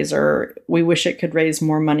fundraiser. We wish it could raise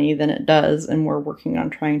more money than it does, and we're working on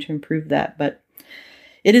trying to improve that. But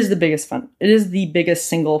it is the biggest It is the biggest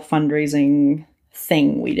single fundraising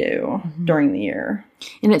thing we do during the year.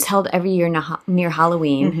 And it's held every year near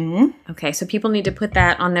Halloween. Mm-hmm. Okay, so people need to put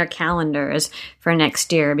that on their calendars for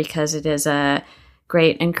next year because it is a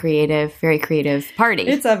great and very creative party.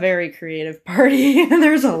 It's a very creative party.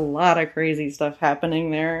 There's a lot of crazy stuff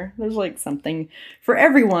happening there. There's like something for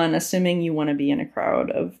everyone, assuming you want to be in a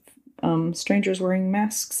crowd of strangers wearing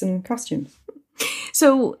masks and costumes.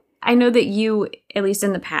 So I know that you, at least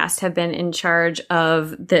in the past, have been in charge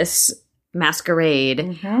of this masquerade.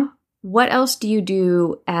 Mm-hmm. What else do you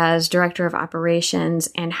do as director of operations,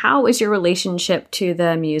 and how is your relationship to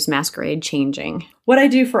the Muse Masquerade changing? What I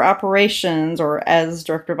do for operations, or as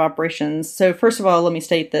director of operations, so first of all, let me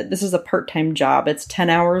state that this is a part-time job. It's 10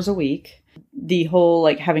 hours a week. The whole,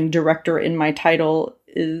 like, having director in my title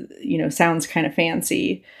is, sounds kind of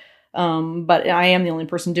fancy. But I am the only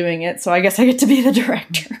person doing it, so I guess I get to be the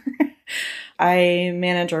director. I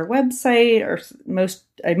manage our website,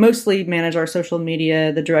 I mostly manage our social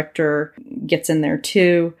media. The director gets in there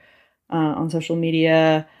too, on social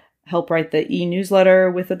media, help write the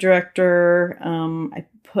e-newsletter with the director.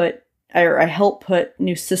 I help put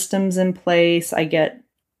new systems in place. I've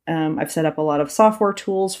set up a lot of software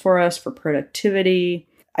tools for us for productivity.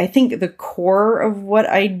 I think the core of what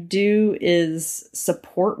I do is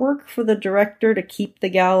support work for the director to keep the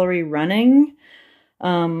gallery running,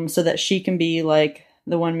 so that she can be like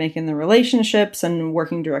the one making the relationships and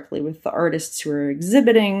working directly with the artists who are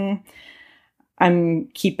exhibiting. I'm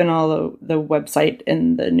keeping all the website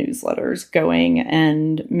and the newsletters going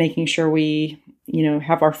and making sure we,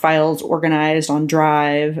 have our files organized on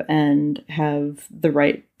Drive and have the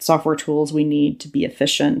right software tools we need to be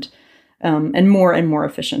efficient, and more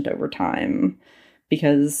efficient over time,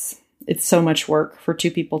 because it's so much work for two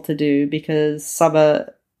people to do, because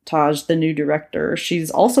Saba Taj, the new director, she's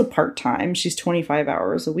also part-time. She's 25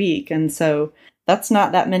 hours a week. And so that's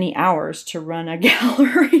not that many hours to run a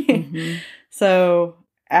gallery. Mm-hmm. So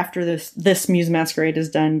after this Muse Masquerade is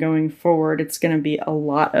done, going forward, it's going to be a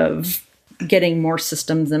lot of getting more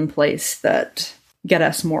systems in place that get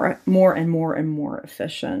us more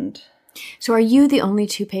efficient. So are you the only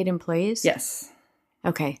two paid employees? Yes.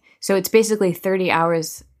 Okay. So it's basically 30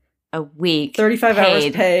 hours a week. 35 hours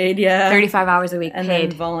paid, yeah. 35 hours a week and paid.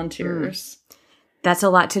 And then volunteers. That's a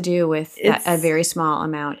lot to do with a very small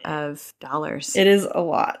amount of dollars. It is a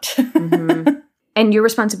lot. Mm-hmm. And your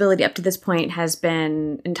responsibility up to this point has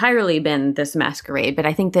entirely been this masquerade. But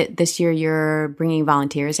I think that this year you're bringing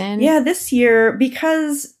volunteers in. Yeah, this year,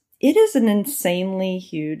 because it is an insanely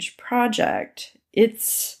huge project.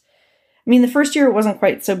 The first year it wasn't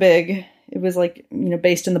quite so big. It was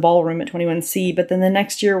based in the ballroom at 21C, but then the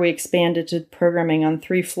next year we expanded to programming on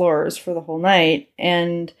 3 floors for the whole night,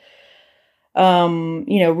 and,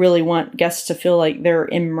 really want guests to feel like they're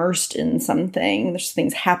immersed in something. There's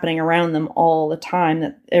things happening around them all the time,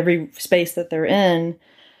 that every space that they're in,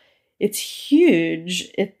 it's huge.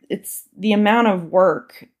 It's the amount of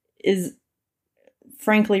work is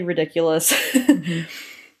frankly ridiculous. Mm-hmm.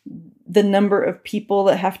 The number of people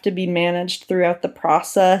that have to be managed throughout the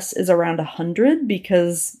process is around 100,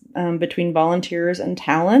 because between volunteers and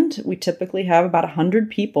talent, we typically have about 100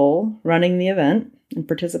 people running the event and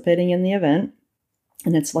participating in the event.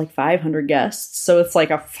 And it's like 500 guests. So it's like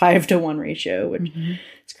a 5-to-1 ratio, which mm-hmm.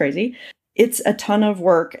 is crazy. It's a ton of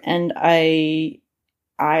work. And I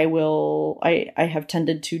have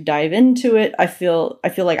tended to dive into it. I feel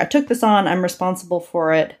like I took this on. I'm responsible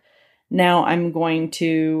for it. Now I'm going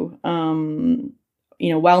to,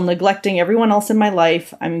 while neglecting everyone else in my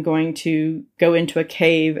life, I'm going to go into a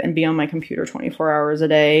cave and be on my computer 24 hours a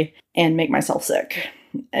day and make myself sick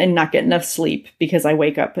and not get enough sleep, because I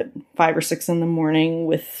wake up at 5 or 6 in the morning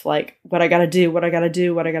with what I got to do.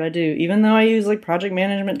 Even though I use project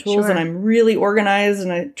management tools, sure, and I'm really organized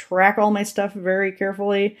and I track all my stuff very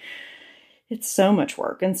carefully, it's so much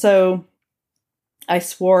work. And so I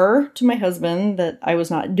swore to my husband that I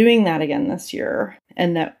was not doing that again this year,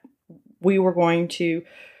 and that we were going to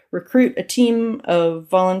recruit a team of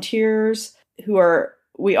volunteers who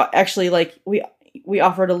we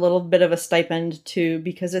offered a little bit of a stipend too,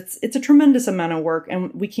 because it's a tremendous amount of work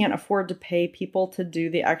and we can't afford to pay people to do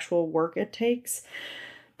the actual work it takes.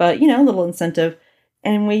 But, a little incentive.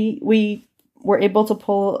 And we were able to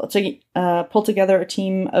pull together a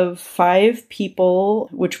team of 5 people,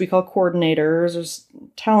 which we call coordinators. There's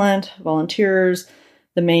talent, volunteers,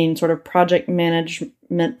 the main sort of project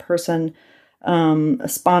management person, a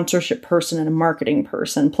sponsorship person, and a marketing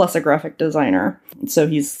person, plus a graphic designer. So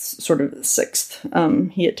he's sort of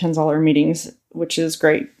 6th. He attends all our meetings, which is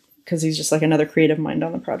great because he's just another creative mind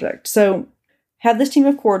on the project. So have this team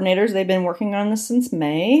of coordinators. They've been working on this since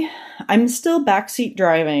May. I'm still backseat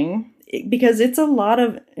driving because it's a lot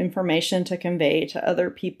of information to convey to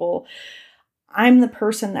other people. I'm the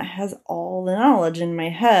person that has all the knowledge in my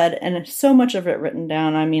head and so much of it written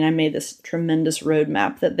down. I made this tremendous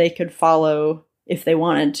roadmap that they could follow if they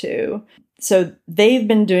wanted to. So they've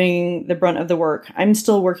been doing the brunt of the work. I'm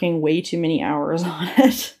still working way too many hours on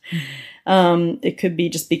it. It could be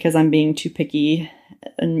just because I'm being too picky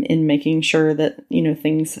in making sure that,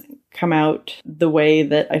 things come out the way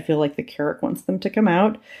that I feel like the Carrick wants them to come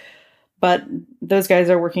out. But those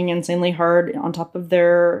guys are working insanely hard on top of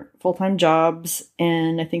their full-time jobs,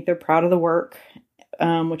 and I think they're proud of the work,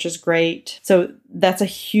 which is great. So that's a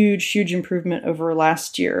huge, huge improvement over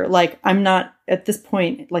last year. Like, I'm not, at this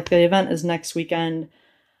point, like, the event is next weekend,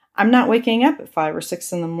 I'm not waking up at 5 or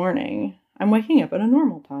 6 in the morning. I'm waking up at a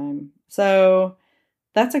normal time. So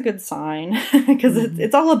that's a good sign, because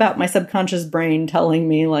it's all about my subconscious brain telling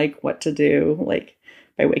me, like, what to do, like,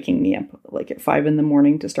 by waking me up like at 5 in the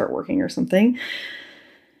morning to start working or something.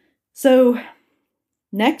 So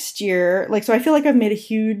next year, so I feel like I've made a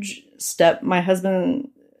huge step. My husband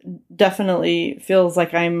definitely feels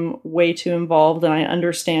like I'm way too involved, and I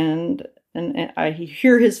understand, and I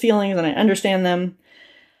hear his feelings and I understand them.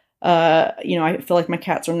 I feel like my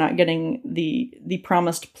cats are not getting the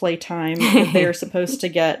promised playtime that they're supposed to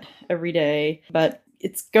get every day, but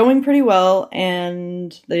it's going pretty well,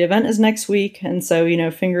 and the event is next week. And so,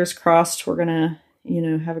 fingers crossed, we're going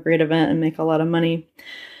to, have a great event and make a lot of money.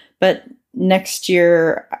 But next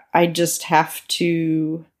year, I just have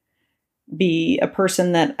to be a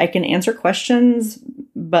person that I can answer questions,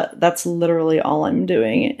 but that's literally all I'm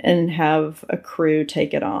doing, and have a crew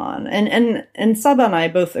take it on. And Saba and I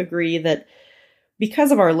both agree that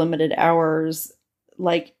because of our limited hours,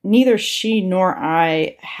 like, neither she nor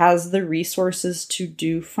I has the resources to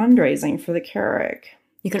do fundraising for the Carrick.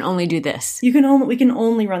 You can only do this. We can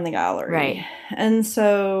only run the gallery. Right. And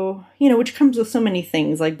so, which comes with so many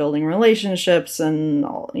things, like building relationships and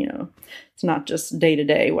all, it's not just day to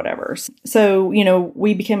day, whatever. So,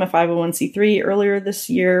 we became a 501c3 earlier this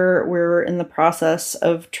year. We're in the process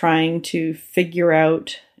of trying to figure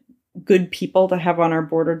out good people to have on our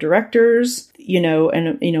board of directors,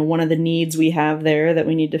 and one of the needs we have there that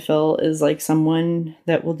we need to fill is, like, someone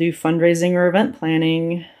that will do fundraising or event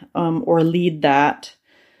planning, or lead that.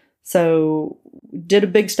 So did a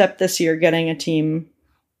big step this year, getting a team.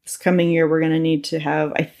 This coming year, we're going to need to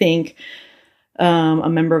have, I think, a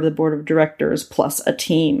member of the board of directors plus a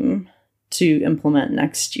team to implement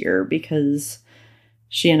next year, because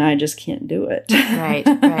she and I just can't do it.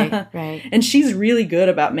 Right. And she's really good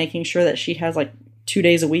about making sure that she has, like, 2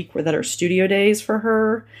 days a week that are studio days for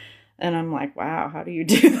her. And I'm like, wow, how do you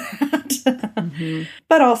do that? Mm-hmm.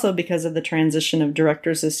 But also because of the transition of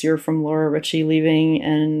directors this year, from Laura Ritchie leaving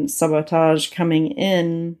and Sabotage coming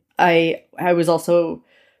in, I was also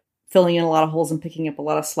filling in a lot of holes and picking up a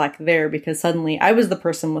lot of slack there, because suddenly I was the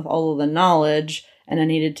person with all of the knowledge, and I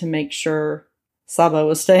needed to make sure Saba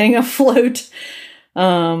was staying afloat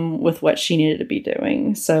with what she needed to be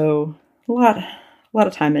doing. So a lot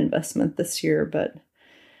of time investment this year, but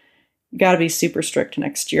got to be super strict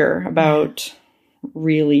next year about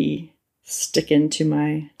really sticking to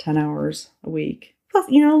my 10 hours a week. Plus,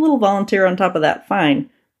 a little volunteer on top of that, fine,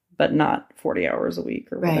 but not 40 hours a week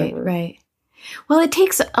or whatever. Right. Well, it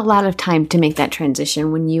takes a lot of time to make that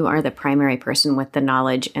transition when you are the primary person with the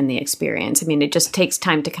knowledge and the experience. I mean, it just takes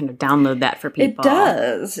time to kind of download that for people. It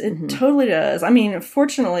does. It totally does. I mean,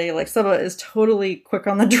 fortunately, like, Saba is totally quick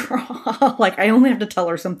on the draw. Like, I only have to tell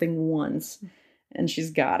her something once, and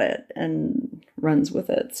she's got it and runs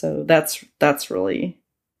with it. So that's really,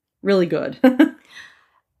 really good.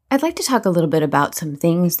 I'd like to talk a little bit about some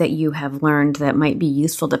things that you have learned that might be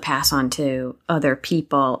useful to pass on to other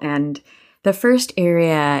people. And the first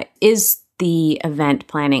area is the event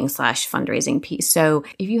planning / fundraising piece. So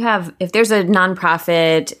if there's a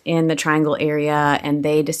nonprofit in the Triangle area and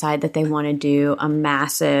they decide that they want to do a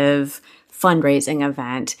massive fundraising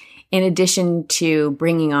event, in addition to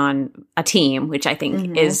bringing on a team, which I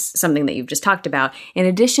think is something that you've just talked about, in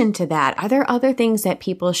addition to that, are there other things that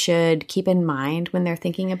people should keep in mind when they're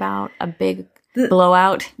thinking about a big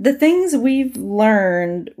blowout? The things we've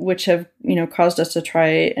learned, which have, caused us to try,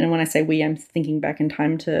 and when I say we, I'm thinking back in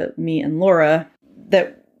time to me and Laura,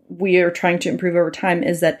 that we are trying to improve over time,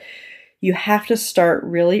 is that you have to start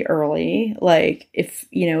really early. Like, if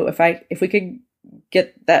we could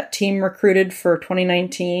get that team recruited for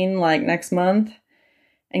 2019, like next month,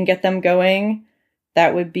 and get them going,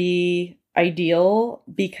 that would be ideal,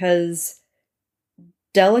 because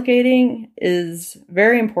delegating is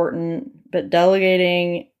very important, but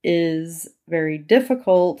delegating is very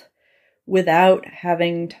difficult without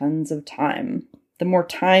having tons of time. The more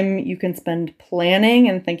time you can spend planning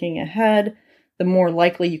and thinking ahead, the more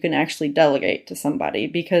likely you can actually delegate to somebody,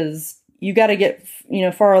 because you got to get,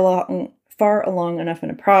 far along enough in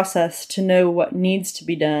a process to know what needs to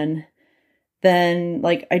be done. Then,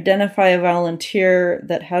 like, identify a volunteer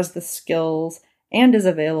that has the skills and is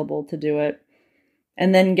available to do it,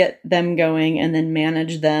 and then get them going, and then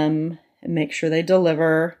manage them, and make sure they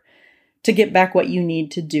deliver to get back what you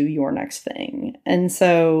need to do your next thing. And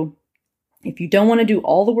so if you don't want to do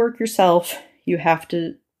all the work yourself, you have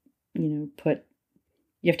to, you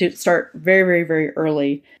have to start very, very, very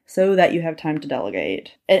early so that you have time to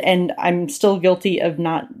delegate. And I'm still guilty of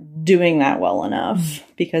not doing that well enough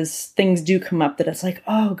because things do come up that it's like,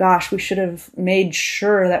 oh gosh, we should have made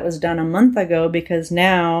sure that was done a month ago because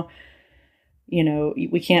now,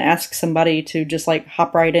 we can't ask somebody to just like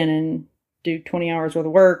hop right in and do 20 hours worth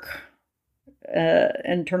of work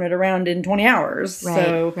and turn it around in 20 hours.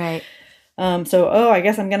 Right. I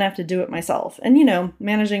guess I'm going to have to do it myself. And,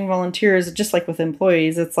 managing volunteers, just like with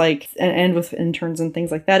employees, it's like, and with interns and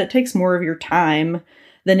things like that, it takes more of your time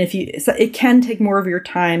than it can take more of your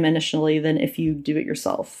time initially than if you do it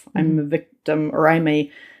yourself. Mm-hmm. I'm a victim, or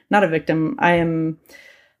not a victim. I am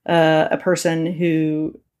a person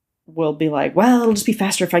who will be like, well, it'll just be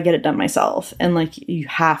faster if I get it done myself. And like, you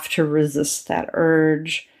have to resist that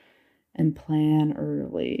urge and plan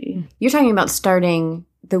early. You're talking about starting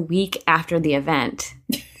the week after the event,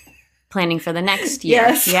 planning for the next year.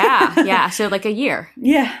 Yes. Yeah. So like a year.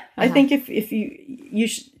 Yeah. Uh-huh. I think if you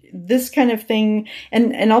this kind of thing,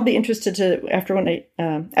 and I'll be interested to after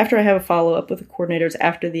I have a follow up with the coordinators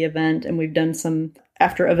after the event, and we've done some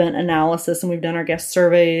after event analysis, and we've done our guest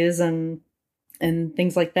surveys and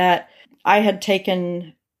things like that. I had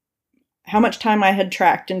taken how much time I had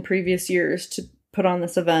tracked in previous years to put on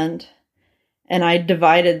this event. And I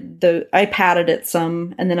padded it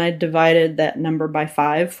some, and then I divided that number by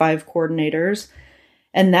five coordinators.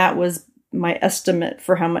 And that was my estimate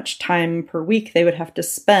for how much time per week they would have to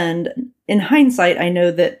spend. In hindsight, I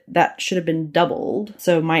know that should have been doubled.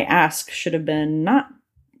 So my ask should have been not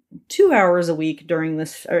 2 hours a week during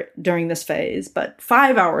this phase, but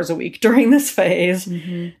 5 hours a week during this phase.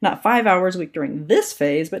 Mm-hmm. Not 5 hours a week during this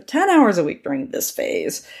phase, but 10 hours a week during this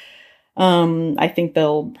phase. I think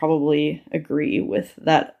they'll probably agree with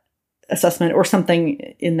that assessment or something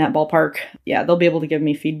in that ballpark. Yeah, they'll be able to give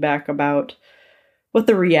me feedback about what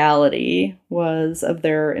the reality was of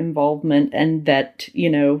their involvement and that,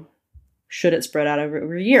 should it spread out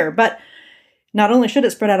over a year. But not only should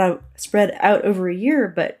it spread out over a year,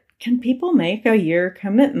 but can people make a year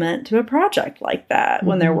commitment to a project like that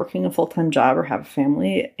when they're working a full-time job or have a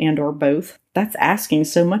family and or both? That's asking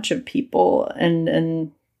so much of people,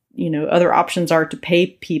 and other options are to pay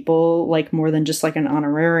people like more than just like an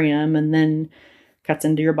honorarium, and then cuts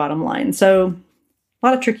into your bottom line. So a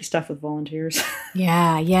lot of tricky stuff with volunteers.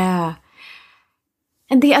 Yeah.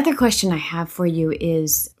 And the other question I have for you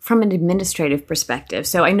is from an administrative perspective.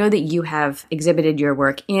 So I know that you have exhibited your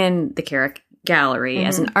work in the Carrick Gallery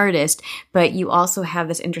as an artist, but you also have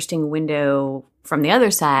this interesting window from the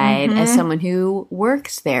other side as someone who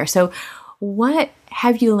works there. So what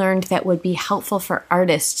have you learned that would be helpful for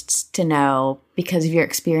artists to know because of your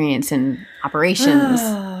experience in operations?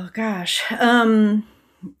 Oh, gosh.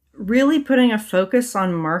 Really putting a focus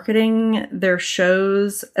on marketing their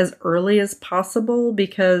shows as early as possible,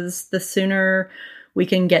 because the sooner we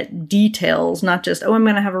can get details, not just, I'm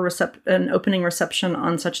going to have an opening reception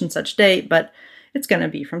on such and such date, but it's going to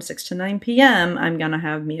be from 6 to 9 p.m. I'm going to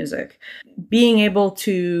have music. Being able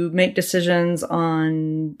to make decisions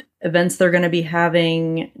on events they're going to be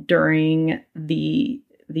having during the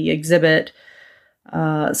exhibit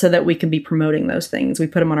so that we can be promoting those things. We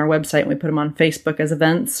put them on our website and we put them on Facebook as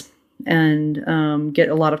events and get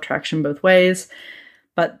a lot of traction both ways.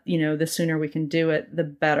 But, the sooner we can do it, the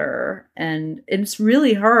better. And it's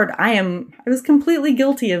really hard. I was completely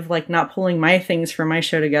guilty of like not pulling my things for my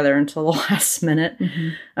show together until the last minute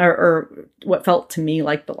or what felt to me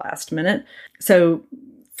like the last minute. So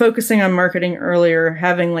focusing on marketing earlier,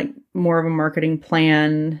 having like more of a marketing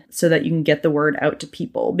plan so that you can get the word out to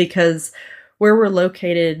people, because where we're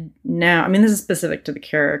located now, this is specific to the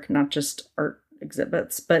Carrick, not just art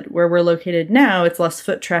exhibits, but where we're located now, it's less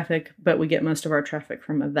foot traffic, but we get most of our traffic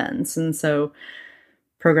from events. And so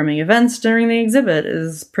programming events during the exhibit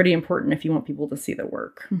is pretty important if you want people to see the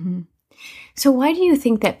work. Mm-hmm. So why do you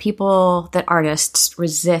think that artists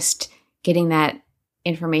resist getting that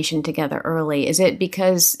information together early? Is it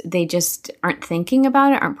because they just aren't thinking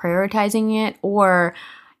about it, aren't prioritizing it, or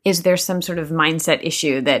is there some sort of mindset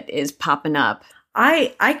issue that is popping up?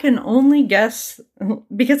 I can only guess,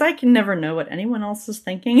 because I can never know what anyone else is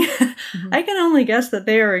thinking. I can only guess that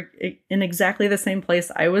they are in exactly the same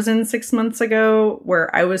place I was in 6 months ago,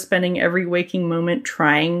 where I was spending every waking moment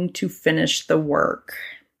trying to finish the work.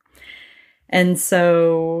 And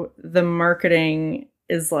so the marketing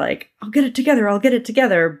is like, I'll get it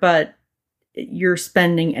together. But you're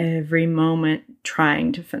spending every moment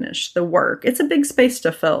trying to finish the work. It's a big space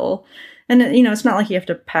to fill. And, it's not like you have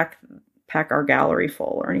to pack pack our gallery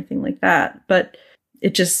full or anything like that. But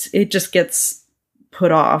it just gets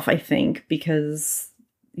put off, I think, because,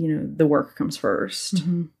 the work comes first.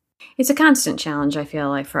 Mm-hmm. It's a constant challenge, I feel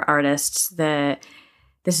like, for artists,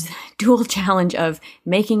 this dual challenge of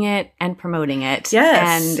making it and promoting it.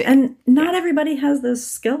 Yes. And not everybody has those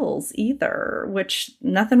skills either, which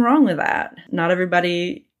nothing wrong with that. Not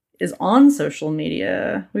everybody is on social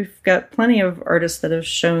media. We've got plenty of artists that have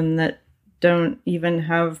shown that don't even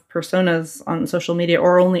have personas on social media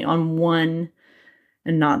or only on one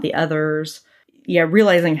and not the others. Yeah,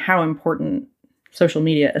 realizing how important social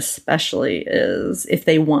media especially is if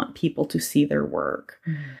they want people to see their work.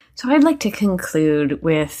 So I'd like to conclude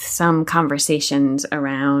with some conversations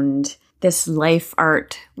around this life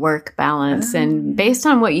art work balance. And based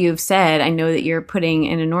on what you've said, I know that you're putting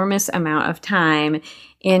an enormous amount of time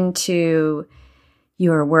into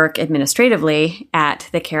your work administratively at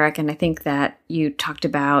the Carrick. And I think that you talked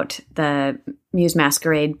about the Muse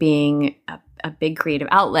Masquerade being a big creative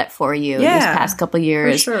outlet for you these past couple of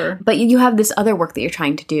years. For sure. But you have this other work that you're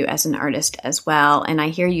trying to do as an artist as well. And I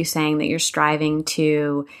hear you saying that you're striving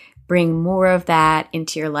to bring more of that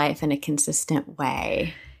into your life in a consistent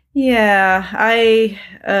way. Yeah,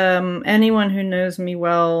 anyone who knows me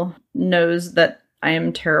well knows that I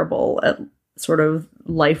am terrible at sort of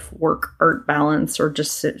life work art balance, or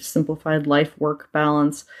just simplified life work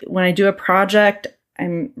balance. When I do a project,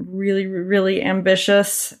 I'm really, really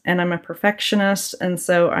ambitious and I'm a perfectionist. And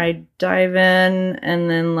so I dive in, and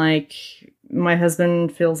then my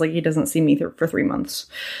husband feels like he doesn't see me for 3 months.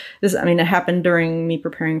 It happened during me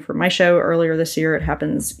preparing for my show earlier this year. It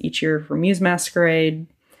happens each year for Muse Masquerade.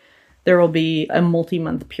 There will be a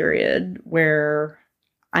multi-month period where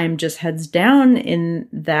I'm just heads down in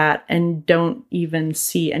that and don't even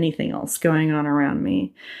see anything else going on around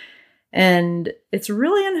me. And it's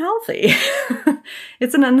really unhealthy.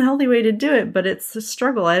 It's an unhealthy way to do it, but it's a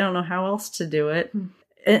struggle. I don't know how else to do it.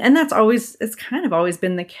 And it's kind of always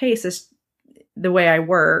been the case. It's the way I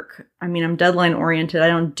work. I'm deadline oriented. I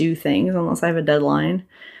don't do things unless I have a deadline.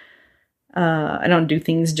 I don't do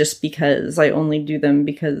things just because. I only do them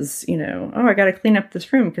because, I got to clean up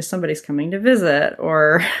this room because somebody's coming to visit,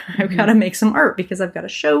 or I've got to make some art because I've got a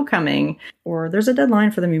show coming, or there's a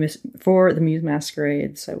deadline for the Muse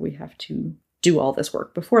Masquerade, so we have to do all this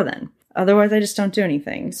work before then. Otherwise, I just don't do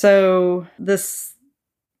anything. So this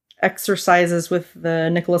exercises with the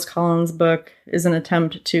Nicholas Collins book is an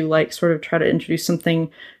attempt to sort of try to introduce something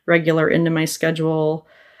regular into my schedule.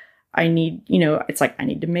 I need, I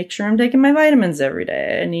need to make sure I'm taking my vitamins every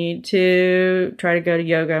day. I need to try to go to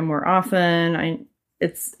yoga more often.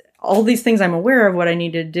 It's all these things I'm aware of what I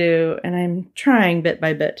need to do, and I'm trying bit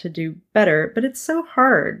by bit to do better, but it's so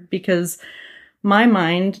hard because my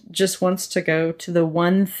mind just wants to go to the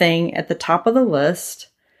one thing at the top of the list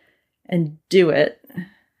and do it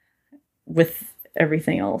with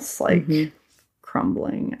everything else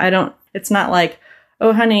crumbling. It's not like,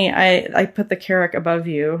 oh, honey, I put the Carrick above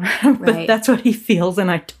you. But that's what he feels, and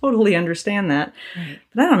I totally understand that. Right.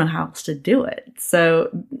 But I don't know how else to do it. So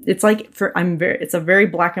it's it's a very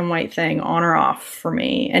black and white thing, on or off for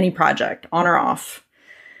me. Any project, on or off.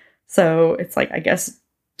 So it's I guess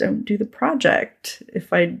don't do the project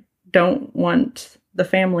if I don't want the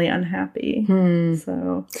family unhappy.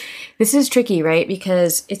 So this is tricky, right?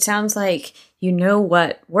 Because it sounds like you know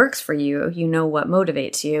what works for you, you know what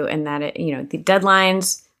motivates you, and that the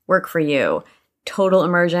deadlines work for you. Total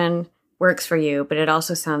immersion works for you, but it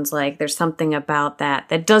also sounds like there's something about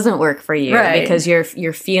that doesn't work for you, right? Because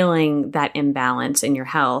you're feeling that imbalance in your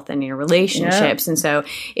health and your relationships. Yep. And so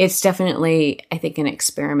it's definitely, I think, an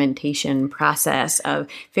experimentation process of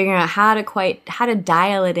figuring out how to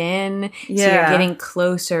dial it in so you're getting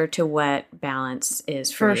closer to what balance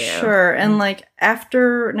is for you. For sure. And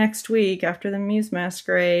after next week, after the Muse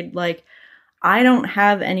Masquerade, I don't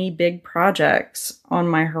have any big projects on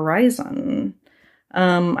my horizon.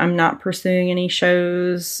 I'm not pursuing any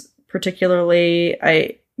shows particularly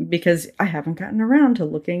because I haven't gotten around to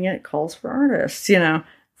looking at calls for artists,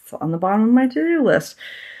 it's on the bottom of my to-do list.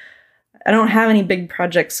 I don't have any big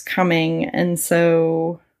projects coming, and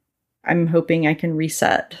so I'm hoping I can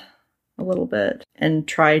reset a little bit and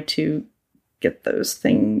try to get those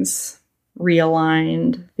things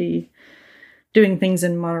realigned, doing things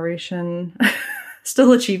in moderation,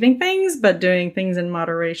 still achieving things, but doing things in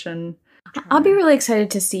moderation. I'll be really excited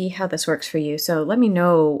to see how this works for you. So let me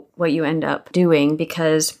know what you end up doing,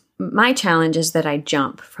 because my challenge is that I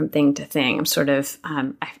jump from thing to thing. I'm sort of,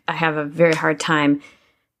 I have a very hard time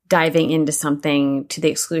diving into something to the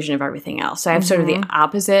exclusion of everything else. So I have sort of the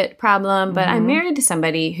opposite problem, but I'm married to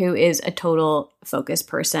somebody who is a total focused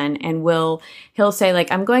person, and he'll say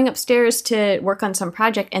like, I'm going upstairs to work on some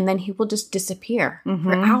project, and then he will just disappear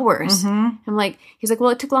for hours. I'm like, he's like, well,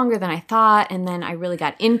 it took longer than I thought, and then I really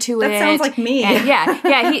got into it. That sounds like me.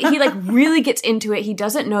 And he like really gets into it. He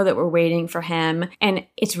doesn't know that we're waiting for him, and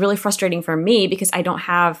it's really frustrating for me because I don't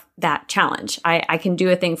have that challenge. I can do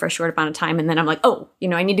a thing for a short amount of time, and then I'm like, oh,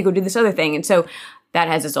 I need to go do this other thing, and so that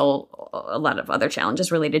has a lot of other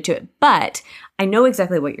challenges related to it. But I know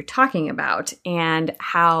exactly what you're talking about and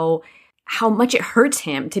how much it hurts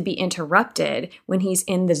him to be interrupted when he's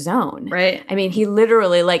in the zone. Right. I mean, he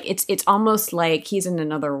literally, like, it's almost like he's in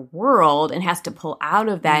another world and has to pull out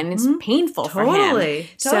of that, and it's painful for him.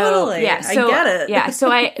 Totally. I get it. Yeah. So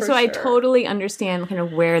I totally understand kind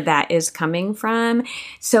of where that is coming from.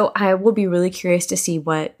 So I will be really curious to see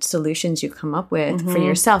what solutions you come up with for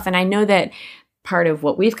yourself. And I know that part of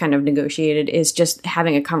what we've kind of negotiated is just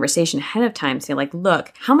having a conversation ahead of time. Say like,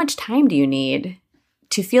 look, how much time do you need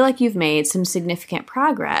to feel like you've made some significant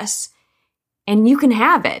progress? And you can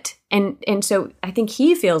have it. And so I think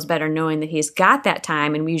he feels better knowing that he's got that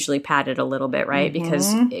time, and we usually pad it a little bit, right?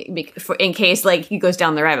 Because in case like he goes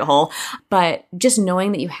down the rabbit hole, but just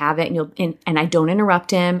knowing that you have it, and I don't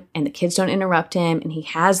interrupt him, and the kids don't interrupt him, and he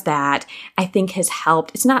has that, I think has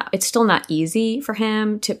helped. It's still not easy for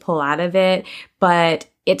him to pull out of it, but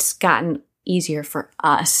it's gotten easier for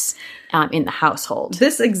us in the household.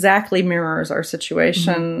 This exactly mirrors our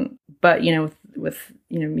situation, but with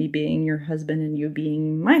me being your husband and you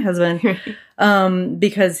being my husband,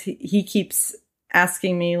 because he keeps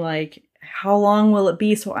asking me like, how long will it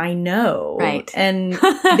be? So I know. Right. And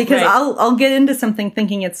because I'll get into something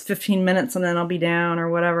thinking it's 15 minutes and then I'll be down or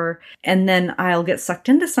whatever. And then I'll get sucked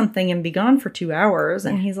into something and be gone for 2 hours.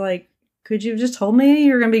 And he's like, could you have just told me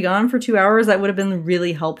you're going to be gone for 2 hours? That would have been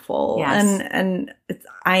really helpful. Yes. And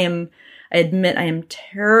I admit I am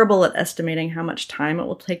terrible at estimating how much time it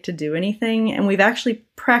will take to do anything. And we've actually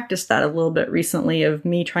practiced that a little bit recently, of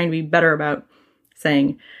me trying to be better about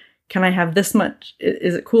saying, can I have this much?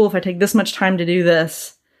 Is it cool if I take this much time to do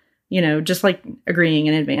this? Just like agreeing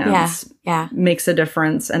in advance makes a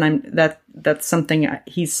difference. And that's something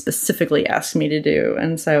he's specifically asked me to do.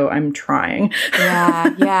 And so I'm trying.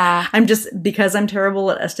 Yeah. because I'm terrible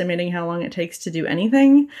at estimating how long it takes to do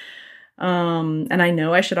anything. And I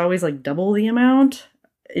know I should always like double the amount.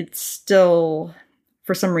 It's still,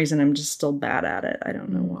 for some reason, I'm just still bad at it. I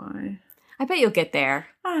don't know why. I bet you'll get there.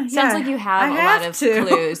 Sounds like you have a lot of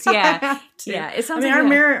clues. Yeah. Yeah. It sounds our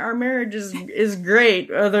marriage is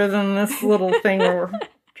great, other than this little thing we're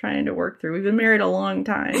trying to work through. We've been married a long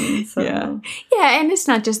time. So. Yeah. And it's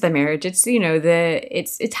not just the marriage. It's,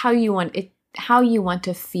 it's how you want it. How you want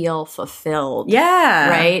to feel fulfilled. Yeah.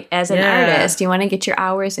 Right? As an artist, you want to get your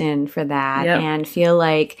hours in for that and feel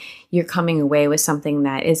like you're coming away with something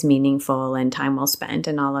that is meaningful and time well spent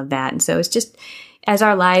and all of that. And so it's just, as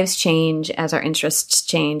our lives change, as our interests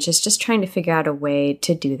change, it's just trying to figure out a way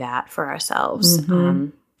to do that for ourselves.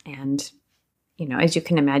 And, as you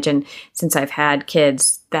can imagine, since I've had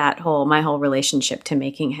kids, my whole relationship to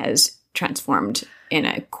making has transformed in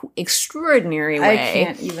an extraordinary way. I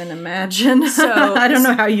can't even imagine. So I don't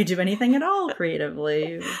know how you do anything at all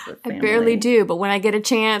creatively. I barely do, but when I get a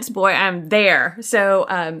chance, boy, I'm there. So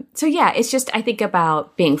yeah, it's just, I think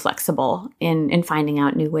about being flexible and finding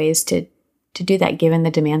out new ways to do that given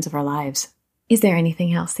the demands of our lives. Is there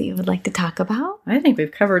anything else that you would like to talk about? I think we've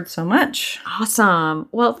covered so much. Awesome.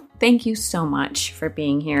 Well, thank you so much for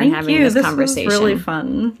being here and having this conversation. This was really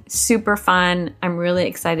fun. Super fun. I'm really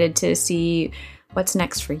excited to see what's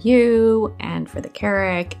next for you and for the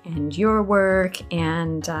Carrick and your work.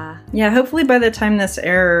 And hopefully by the time this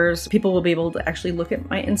airs, people will be able to actually look at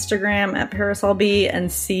my Instagram at ParisLB and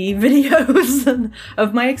see videos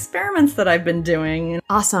of my experiments that I've been doing.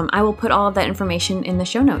 Awesome. I will put all of that information in the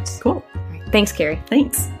show notes. Cool. Thanks, Carrie.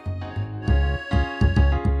 Thanks.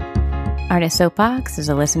 Artist Soapbox is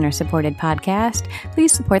a listener-supported podcast.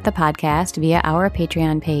 Please support the podcast via our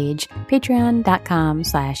Patreon page,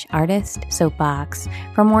 patreon.com/artistsoapbox.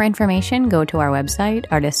 For more information, go to our website,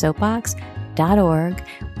 artistsoapbox.org.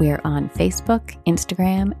 We're on Facebook,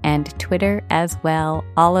 Instagram, and Twitter as well.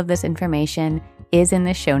 All of this information is in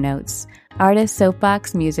the show notes. Artist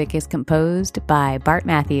Soapbox music is composed by Bart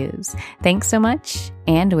Matthews. Thanks so much,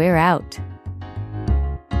 and we're out.